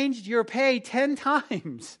that changed your pay 10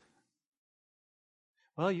 times?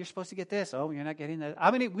 Well, you're supposed to get this. Oh, you're not getting that.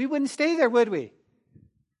 I mean, we wouldn't stay there, would we?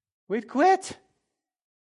 We'd quit.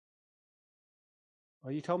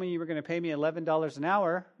 Well, you told me you were going to pay me $11 an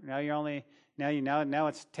hour. Now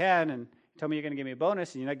it's 10, and you told me you're going to give me a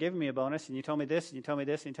bonus, and you're not giving me a bonus, and you told me this, and you told me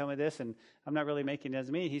this, and you told me this, and I'm not really making ends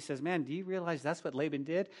meet. He says, man, do you realize that's what Laban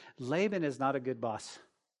did? Laban is not a good boss.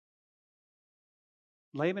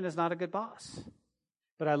 Laban is not a good boss.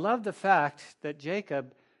 But I love the fact that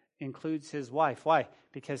Jacob includes his wife. Why?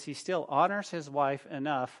 Because he still honors his wife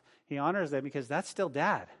enough. He honors them because that's still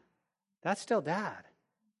dad. That's still dad.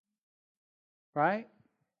 Right?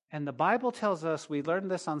 And the Bible tells us, we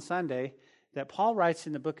learned this on Sunday, that Paul writes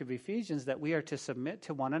in the book of Ephesians that we are to submit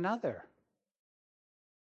to one another.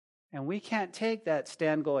 And we can't take that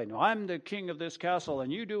stand going, no, I'm the king of this castle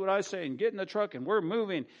and you do what I say and get in the truck and we're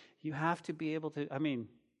moving. You have to be able to,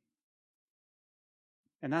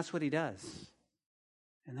 and that's what he does.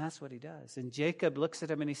 And that's what he does. And Jacob looks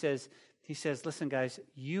at him and he says, listen, guys,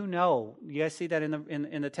 you guys see that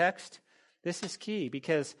in the text? This is key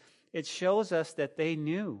because it shows us that they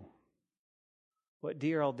knew what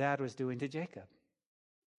dear old dad was doing to Jacob.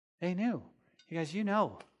 They knew. You guys, you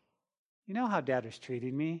know how dad was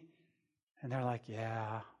treating me. And they're like,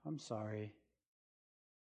 yeah, I'm sorry.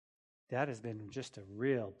 Dad has been just a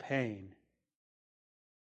real pain.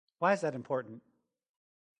 Why is that important?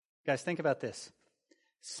 Guys, think about this.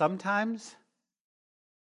 Sometimes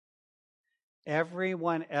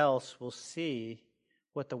everyone else will see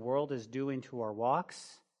what the world is doing to our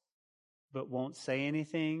walks, but won't say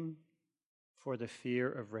anything for the fear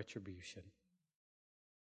of retribution.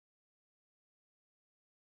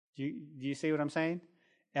 Do you see what I'm saying?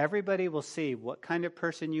 Everybody will see what kind of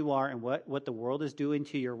person you are and what the world is doing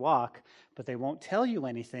to your walk, but they won't tell you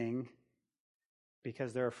anything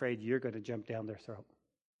because they're afraid you're going to jump down their throat.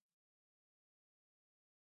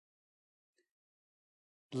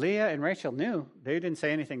 Leah and Rachel knew. They didn't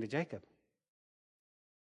say anything to Jacob.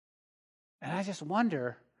 And I just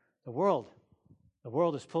wonder, the world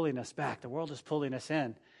is pulling us back. The world is pulling us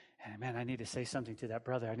in. And man, I need to say something to that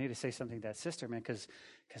brother. I need to say something to that sister, man, because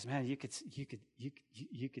man, you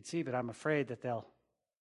could see, but I'm afraid that they'll.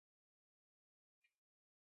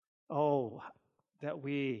 Oh, that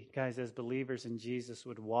we, guys, as believers in Jesus,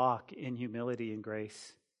 would walk in humility and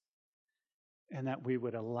grace, and that we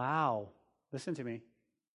would allow. Listen to me.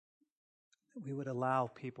 We would allow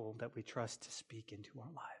people that we trust to speak into our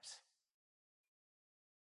lives.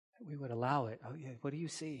 That we would allow it. Oh, yeah. What do you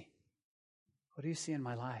see? What do you see in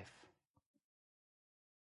my life?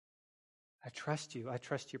 I trust you. I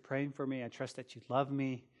trust you're praying for me. I trust that you love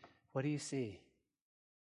me. What do you see?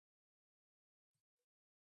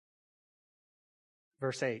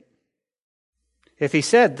 Verse 8. If he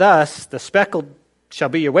said thus, the speckled shall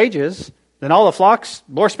be your wages, then all the flocks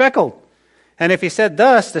bore speckled. And if he said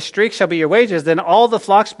thus, the streak shall be your wages, then all the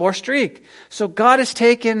flocks bore streak. So God has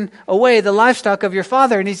taken away the livestock of your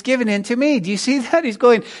father and he's given it to me. Do you see that? He's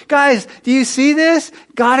going, guys, do you see this?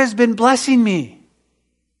 God has been blessing me.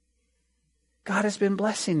 God has been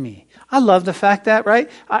blessing me. I love the fact that,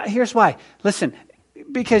 right? Here's why. Listen,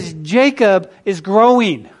 because Jacob is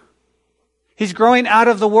growing. He's growing out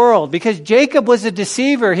of the world. Because Jacob was a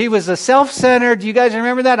deceiver. He was a self-centered. Do you guys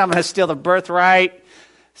remember that? I'm going to steal the birthright.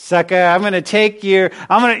 Sucker, I'm going to take your...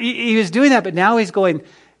 He was doing that, but now he's going,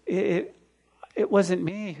 it wasn't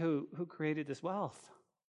me who created this wealth.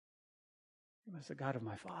 It was the God of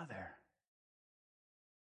my father.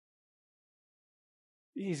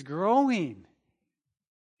 He's growing.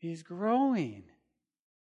 He's growing.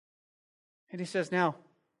 And he says, now,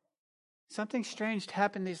 something strange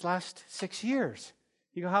happened these last 6 years.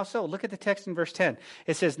 You go, how so? Look at the text in verse 10.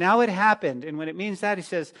 It says, now it happened. And when it means that, he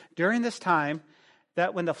says, during this time,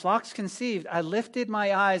 that when the flocks conceived, I lifted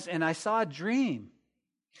my eyes and I saw a dream.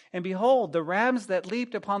 And behold, the rams that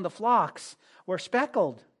leaped upon the flocks were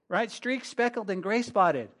speckled, right? Streaked, speckled, and gray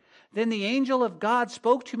spotted. Then the angel of God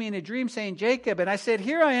spoke to me in a dream, saying, Jacob. And I said,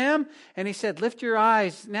 Here I am. And he said, Lift your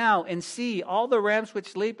eyes now and see. All the rams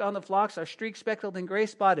which leaped on the flocks are streaked, speckled, and gray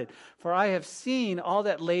spotted. For I have seen all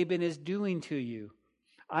that Laban is doing to you.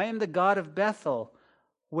 I am the God of Bethel,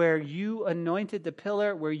 where you anointed the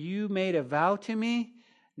pillar, where you made a vow to me.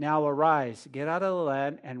 Now arise, get out of the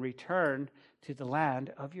land, and return to the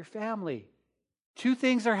land of your family. Two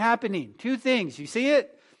things are happening. Two things. You see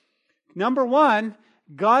it? Number one,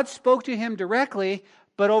 God spoke to him directly,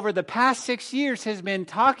 but over the past 6 years has been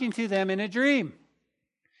talking to them in a dream.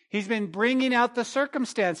 He's been bringing out the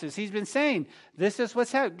circumstances. He's been saying, this is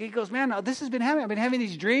what's happening. He goes, man, this has been happening. I've been having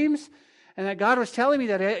these dreams, and that God was telling me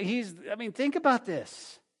that think about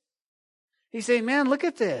this. He's saying, man, look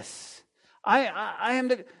at this. I am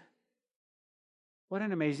the... What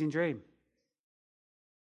an amazing dream.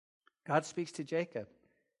 God speaks to Jacob.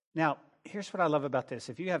 Now, here's what I love about this.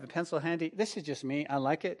 If you have a pencil handy, this is just me. I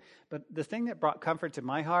like it. But the thing that brought comfort to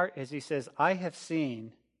my heart is he says, I have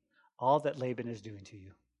seen all that Laban is doing to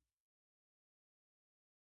you.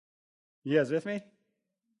 You guys with me?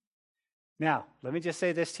 Now, let me just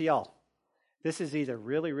say this to y'all. This is either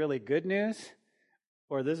really, really good news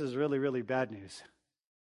or this is really, really bad news.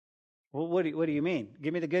 Well, what do you mean?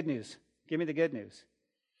 Give me the good news. Give me the good news.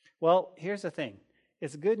 Well, here's the thing.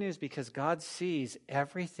 It's good news because God sees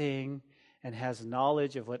everything and has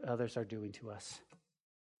knowledge of what others are doing to us.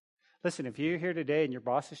 Listen, if you're here today and your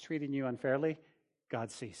boss is treating you unfairly,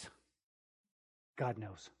 God sees. God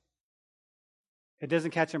knows. It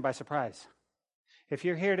doesn't catch him by surprise. If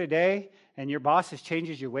you're here today and your boss has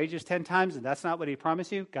changes your wages 10 times and that's not what he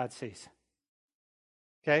promised you, God sees.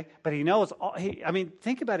 Okay? But he knows all,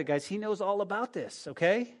 think about it, guys. He knows all about this,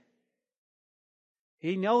 okay?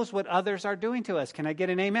 He knows what others are doing to us. Can I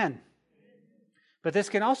get an amen? But this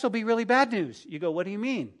can also be really bad news. You go, what do you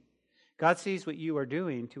mean? God sees what you are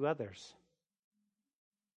doing to others.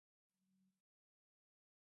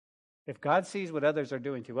 If God sees what others are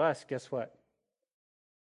doing to us, guess what?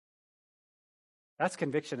 That's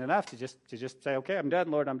conviction enough to just say, okay, I'm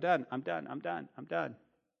done, Lord, I'm done.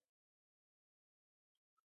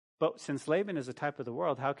 But since Laban is a type of the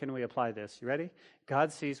world, how can we apply this? You ready?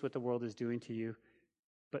 God sees what the world is doing to you,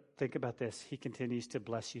 but think about this. He continues to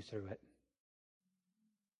bless you through it.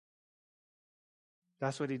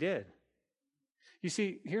 That's what he did. You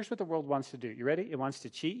see, here's what the world wants to do. You ready? It wants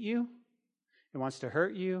to cheat you. It wants to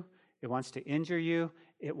hurt you. It wants to injure you.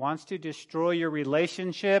 It wants to destroy your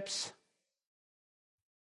relationships.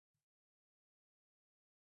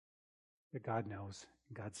 But God knows,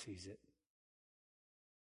 and God sees it.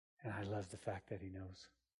 And I love the fact that he knows.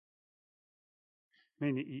 I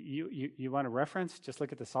mean, you want a reference? Just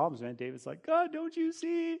look at the Psalms, man. David's like, God, don't you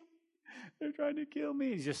see? They're trying to kill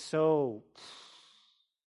me. He's just so...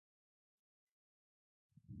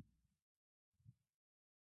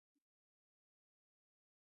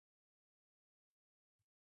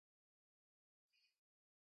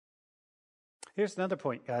 Here's another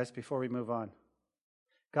point, guys, before we move on.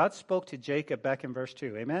 God spoke to Jacob back in verse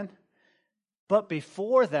 2. Amen? But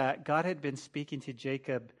before that, God had been speaking to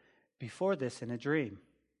Jacob before this in a dream.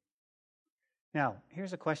 Now,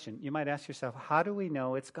 here's a question. You might ask yourself, how do we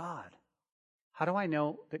know it's God? How do I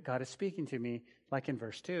know that God is speaking to me like in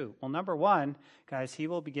verse 2? Well, number one, guys, he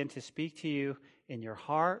will begin to speak to you in your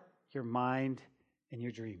heart, your mind, and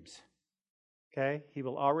your dreams. Okay? He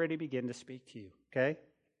will already begin to speak to you. Okay?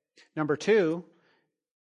 Number two,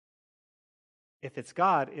 if it's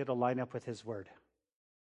God, it'll line up with his word.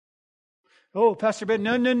 Oh, Pastor Ben,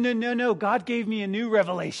 no. God gave me a new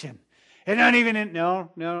revelation. And not even in,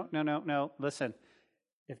 no. Listen,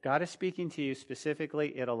 if God is speaking to you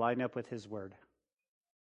specifically, it'll line up with his word.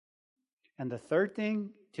 And the third thing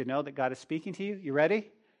to know that God is speaking to you, you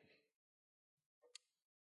ready?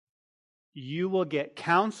 You will get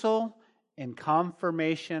counsel and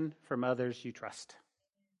confirmation from others you trust.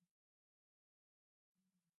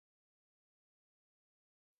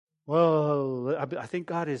 Whoa, I think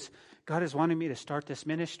God is wanting me to start this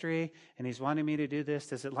ministry, and he's wanting me to do this.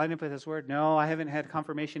 Does it line up with his word? No, I haven't had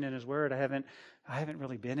confirmation in his word. I haven't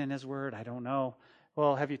really been in his word. I don't know.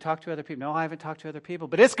 Well, have you talked to other people? No, I haven't talked to other people.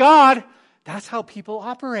 But it's God. That's how people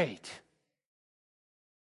operate.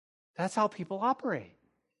 That's how people operate.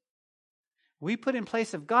 We put in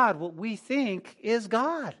place of God what we think is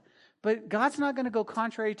God. But God's not going to go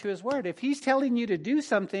contrary to his word. If he's telling you to do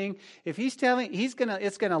something, it's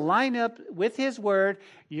going to line up with his word.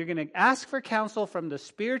 You're going to ask for counsel from the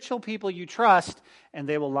spiritual people you trust, and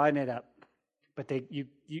they will line it up. But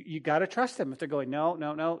you got to trust them. If they're going,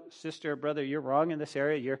 no, sister, brother, you're wrong in this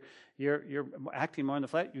area. You're acting more in the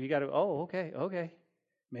flesh. You got to, okay.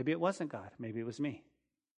 Maybe it wasn't God. Maybe it was me.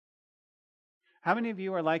 How many of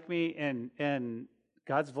you are like me and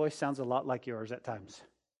God's voice sounds a lot like yours at times?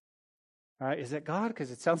 All right, is it God?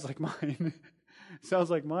 Because it sounds like mine. It sounds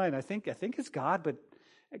like mine. I think it's God, but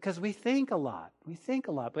because we think a lot. We think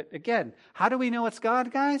a lot. But again, how do we know it's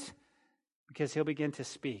God, guys? Because he'll begin to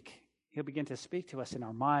speak. He'll begin to speak to us in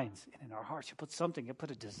our minds and in our hearts. He'll put something, he'll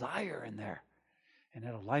put a desire in there. And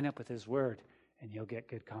it'll line up with his word, and you'll get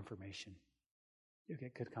good confirmation. You'll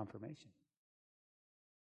get good confirmation.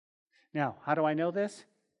 Now, how do I know this?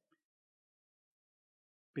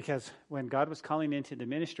 Because when God was calling me into the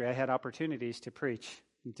ministry, I had opportunities to preach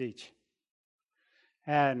and teach.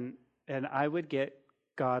 And I would get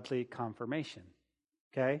godly confirmation.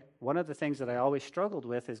 Okay? One of the things that I always struggled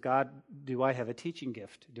with is, God, do I have a teaching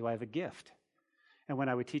gift? Do I have a gift? And when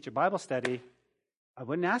I would teach a Bible study, I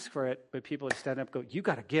wouldn't ask for it, but people would stand up and go, you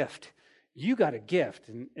got a gift. You got a gift.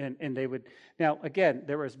 And they would, now again,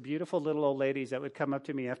 there was beautiful little old ladies that would come up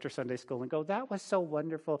to me after Sunday school and go, that was so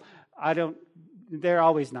wonderful. They're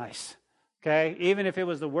always nice. Okay? Even if it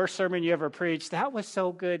was the worst sermon you ever preached, that was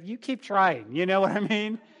so good. You keep trying. You know what I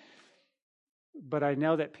mean? But I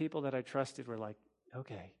know that people that I trusted were like,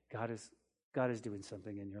 okay, God is doing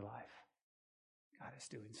something in your life. God is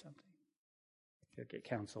doing something. You'll get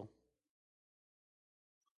counsel.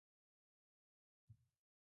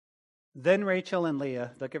 Then Rachel and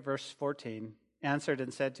Leah, look at verse 14, answered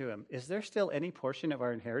and said to him, is there still any portion of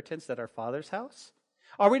our inheritance at our father's house?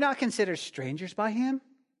 Are we not considered strangers by him?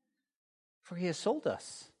 For he has sold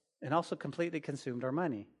us and also completely consumed our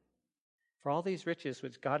money. For all these riches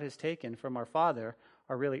which God has taken from our father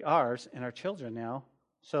are really ours and our children now.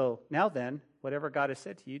 So now then, whatever God has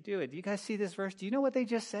said to you, do it. Do you guys see this verse? Do you know what they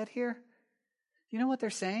just said here? Do you know what they're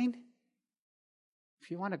saying? If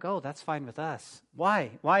you want to go, that's fine with us. Why?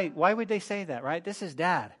 Why would they say that, right? This is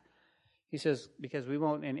Dad. He says, because we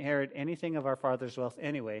won't inherit anything of our father's wealth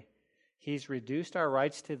anyway. He's reduced our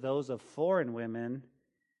rights to those of foreign women,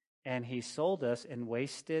 and he sold us and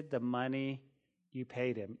wasted the money you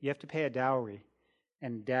paid him. You have to pay a dowry.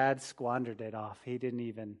 And Dad squandered it off. He didn't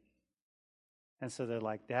even. And so they're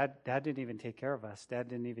like, Dad didn't even take care of us. Dad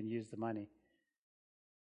didn't even use the money.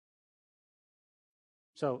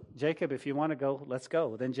 So Jacob, if you want to go, let's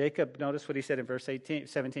go. Then Jacob, notice what he said in verse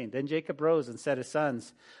 17. Then Jacob rose and set his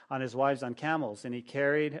sons on his wives on camels, and he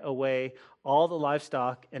carried away all the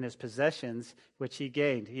livestock and his possessions which he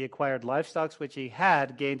gained. He acquired livestock which he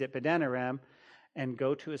had gained at Padan-aram, and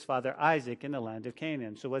go to his father Isaac in the land of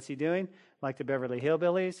Canaan. So what's he doing? Like the Beverly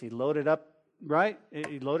Hillbillies, he loaded up, right?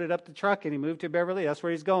 He loaded up the truck and he moved to Beverly. That's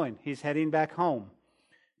where he's going. He's heading back home.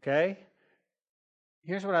 Okay?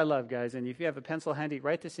 Here's what I love, guys, and if you have a pencil handy,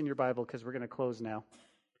 write this in your Bible because we're going to close now.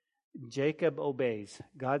 Jacob obeys.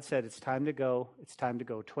 God said it's time to go. It's time to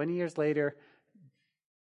go. 20 years later,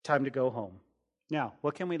 time to go home. Now,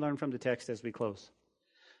 what can we learn from the text as we close?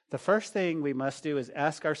 The first thing we must do is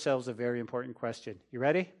ask ourselves a very important question. You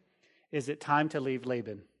ready? Is it time to leave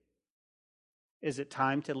Laban? Is it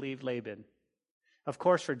time to leave Laban? Of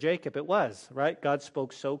course, for Jacob, it was, right? God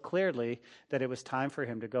spoke so clearly that it was time for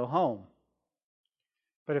him to go home.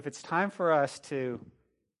 But if it's time for us to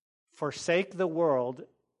forsake the world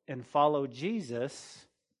and follow Jesus,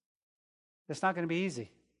 it's not going to be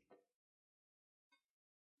easy.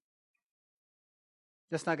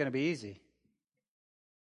 It's not going to be easy.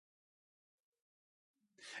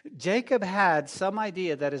 Jacob had some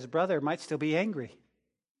idea that his brother might still be angry.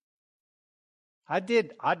 I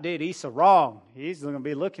did Esau wrong. He's going to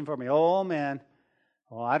be looking for me. Oh, man.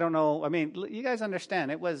 Well, I don't know. I mean, you guys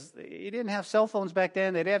understand. You didn't have cell phones back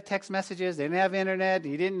then. They didn't have text messages. They didn't have internet.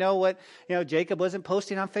 You didn't know what, Jacob wasn't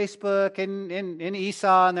posting on Facebook and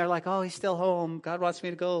Esau. And they're like, oh, he's still home. God wants me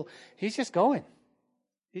to go. He's just going.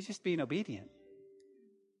 He's just being obedient.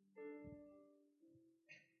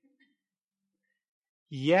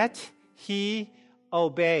 Yet he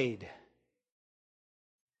obeyed.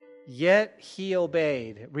 Yet he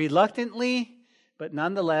obeyed. Reluctantly, but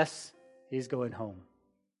nonetheless, he's going home.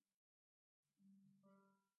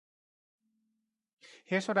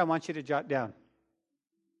 Here's what I want you to jot down.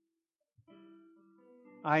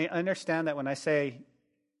 I understand that when I say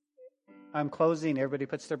I'm closing, everybody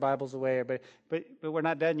puts their Bibles away, but we're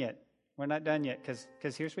not done yet. We're not done yet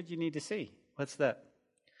because here's what you need to see. What's that?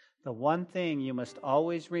 The one thing you must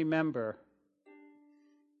always remember,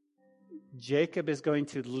 Jacob is going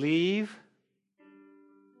to leave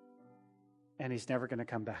and he's never going to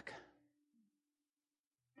come back.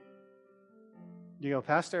 You go,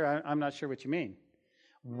 Pastor, I'm not sure what you mean.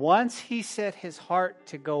 Once he set his heart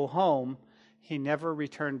to go home, he never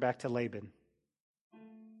returned back to Laban.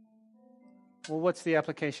 Well, what's the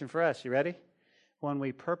application for us? You ready? when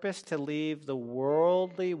we purpose to leave the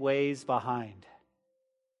worldly ways behind,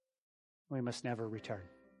 we must never return.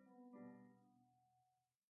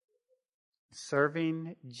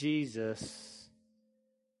 Serving Jesus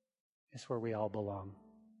is where we all belong.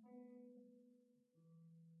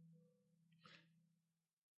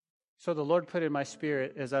 So the Lord put in my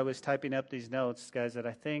spirit as I was typing up these notes, guys, that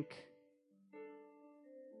I think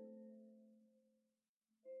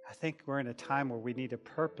we're in a time where we need a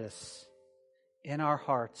purpose in our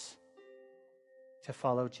hearts to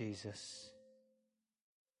follow Jesus.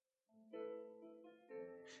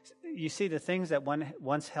 You see, the things that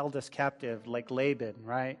once held us captive, like Laban,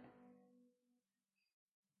 right?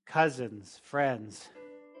 Cousins, friends.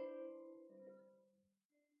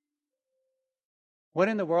 What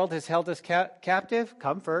in the world has held us captive?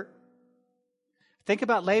 Comfort. Think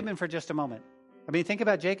about Laban for just a moment. Think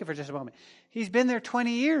about Jacob for just a moment. He's been there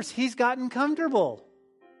 20 years. He's gotten comfortable.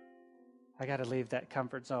 I got to leave that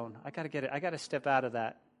comfort zone. I got to get it. I got to step out of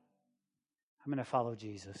that. I'm going to follow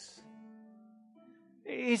Jesus.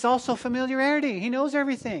 He's also familiarity. He knows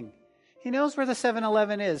everything. He knows where the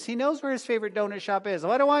 7-Eleven is. He knows where his favorite donut shop is.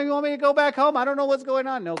 Why do you want me to go back home? I don't know what's going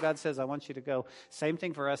on. No, God says, I want you to go. Same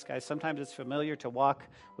thing for us, guys. Sometimes it's familiar to walk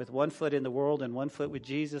with one foot in the world and one foot with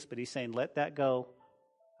Jesus, but he's saying, let that go.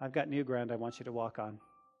 I've got new ground I want you to walk on.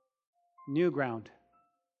 New ground.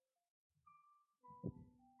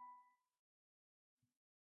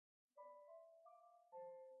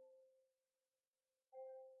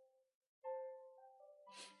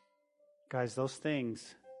 Guys, those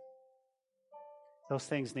things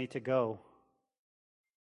need to go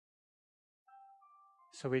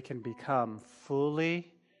so we can become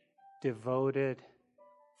fully devoted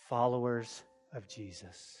followers of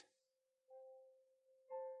Jesus.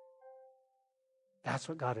 That's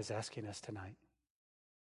what God is asking us tonight.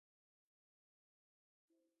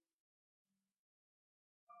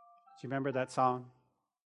 Do you remember that song?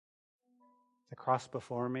 The cross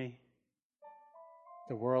before me,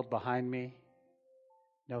 the world behind me,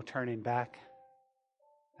 no turning back.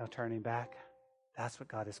 No turning back. That's what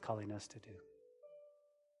God is calling us to do.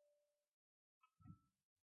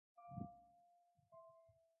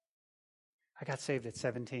 I got saved at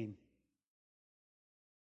 17.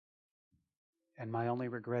 And my only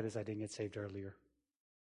regret is I didn't get saved earlier.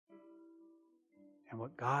 And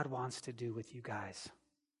what God wants to do with you guys,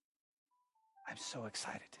 I'm so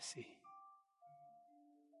excited to see.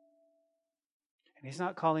 And he's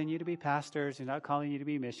not calling you to be pastors. He's not calling you to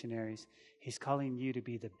be missionaries. He's calling you to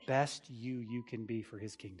be the best you can be for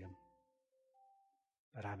his kingdom.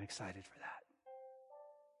 But I'm excited for that.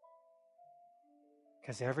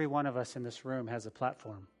 Because every one of us in this room has a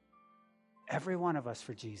platform. Every one of us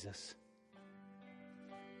for Jesus.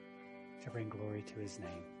 To bring glory to his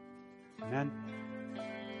name. Amen.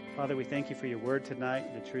 Father, we thank you for your word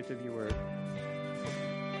tonight, the truth of your word.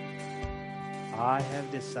 I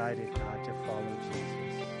have decided, God, to follow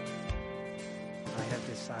Jesus. I have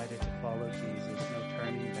decided to follow Jesus. No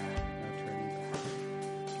turning back, no turning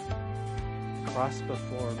back. Cross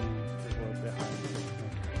before me, the world behind me, no turning back.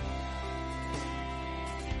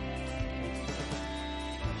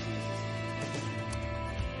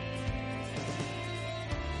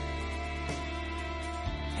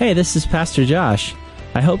 Hey, this is Pastor Josh.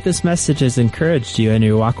 I hope this message has encouraged you in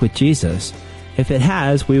your walk with Jesus. If it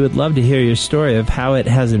has, we would love to hear your story of how it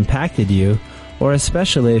has impacted you, or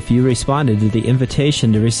especially if you responded to the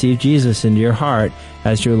invitation to receive Jesus into your heart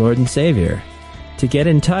as your Lord and Savior. To get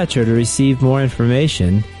in touch or to receive more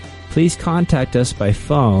information, please contact us by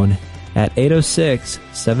phone at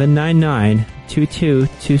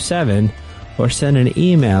 806-799-2227 or send an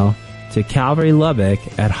email to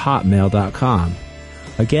calvarylubbock@hotmail.com.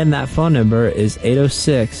 Again, that phone number is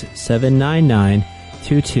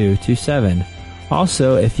 806-799-2227.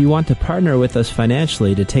 Also, if you want to partner with us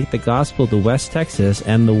financially to take the gospel to West Texas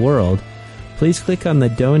and the world, please click on the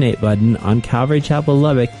donate button on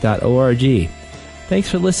calvarychapellubbock.org. Thanks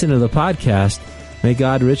for listening to the podcast. May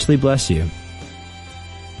God richly bless you.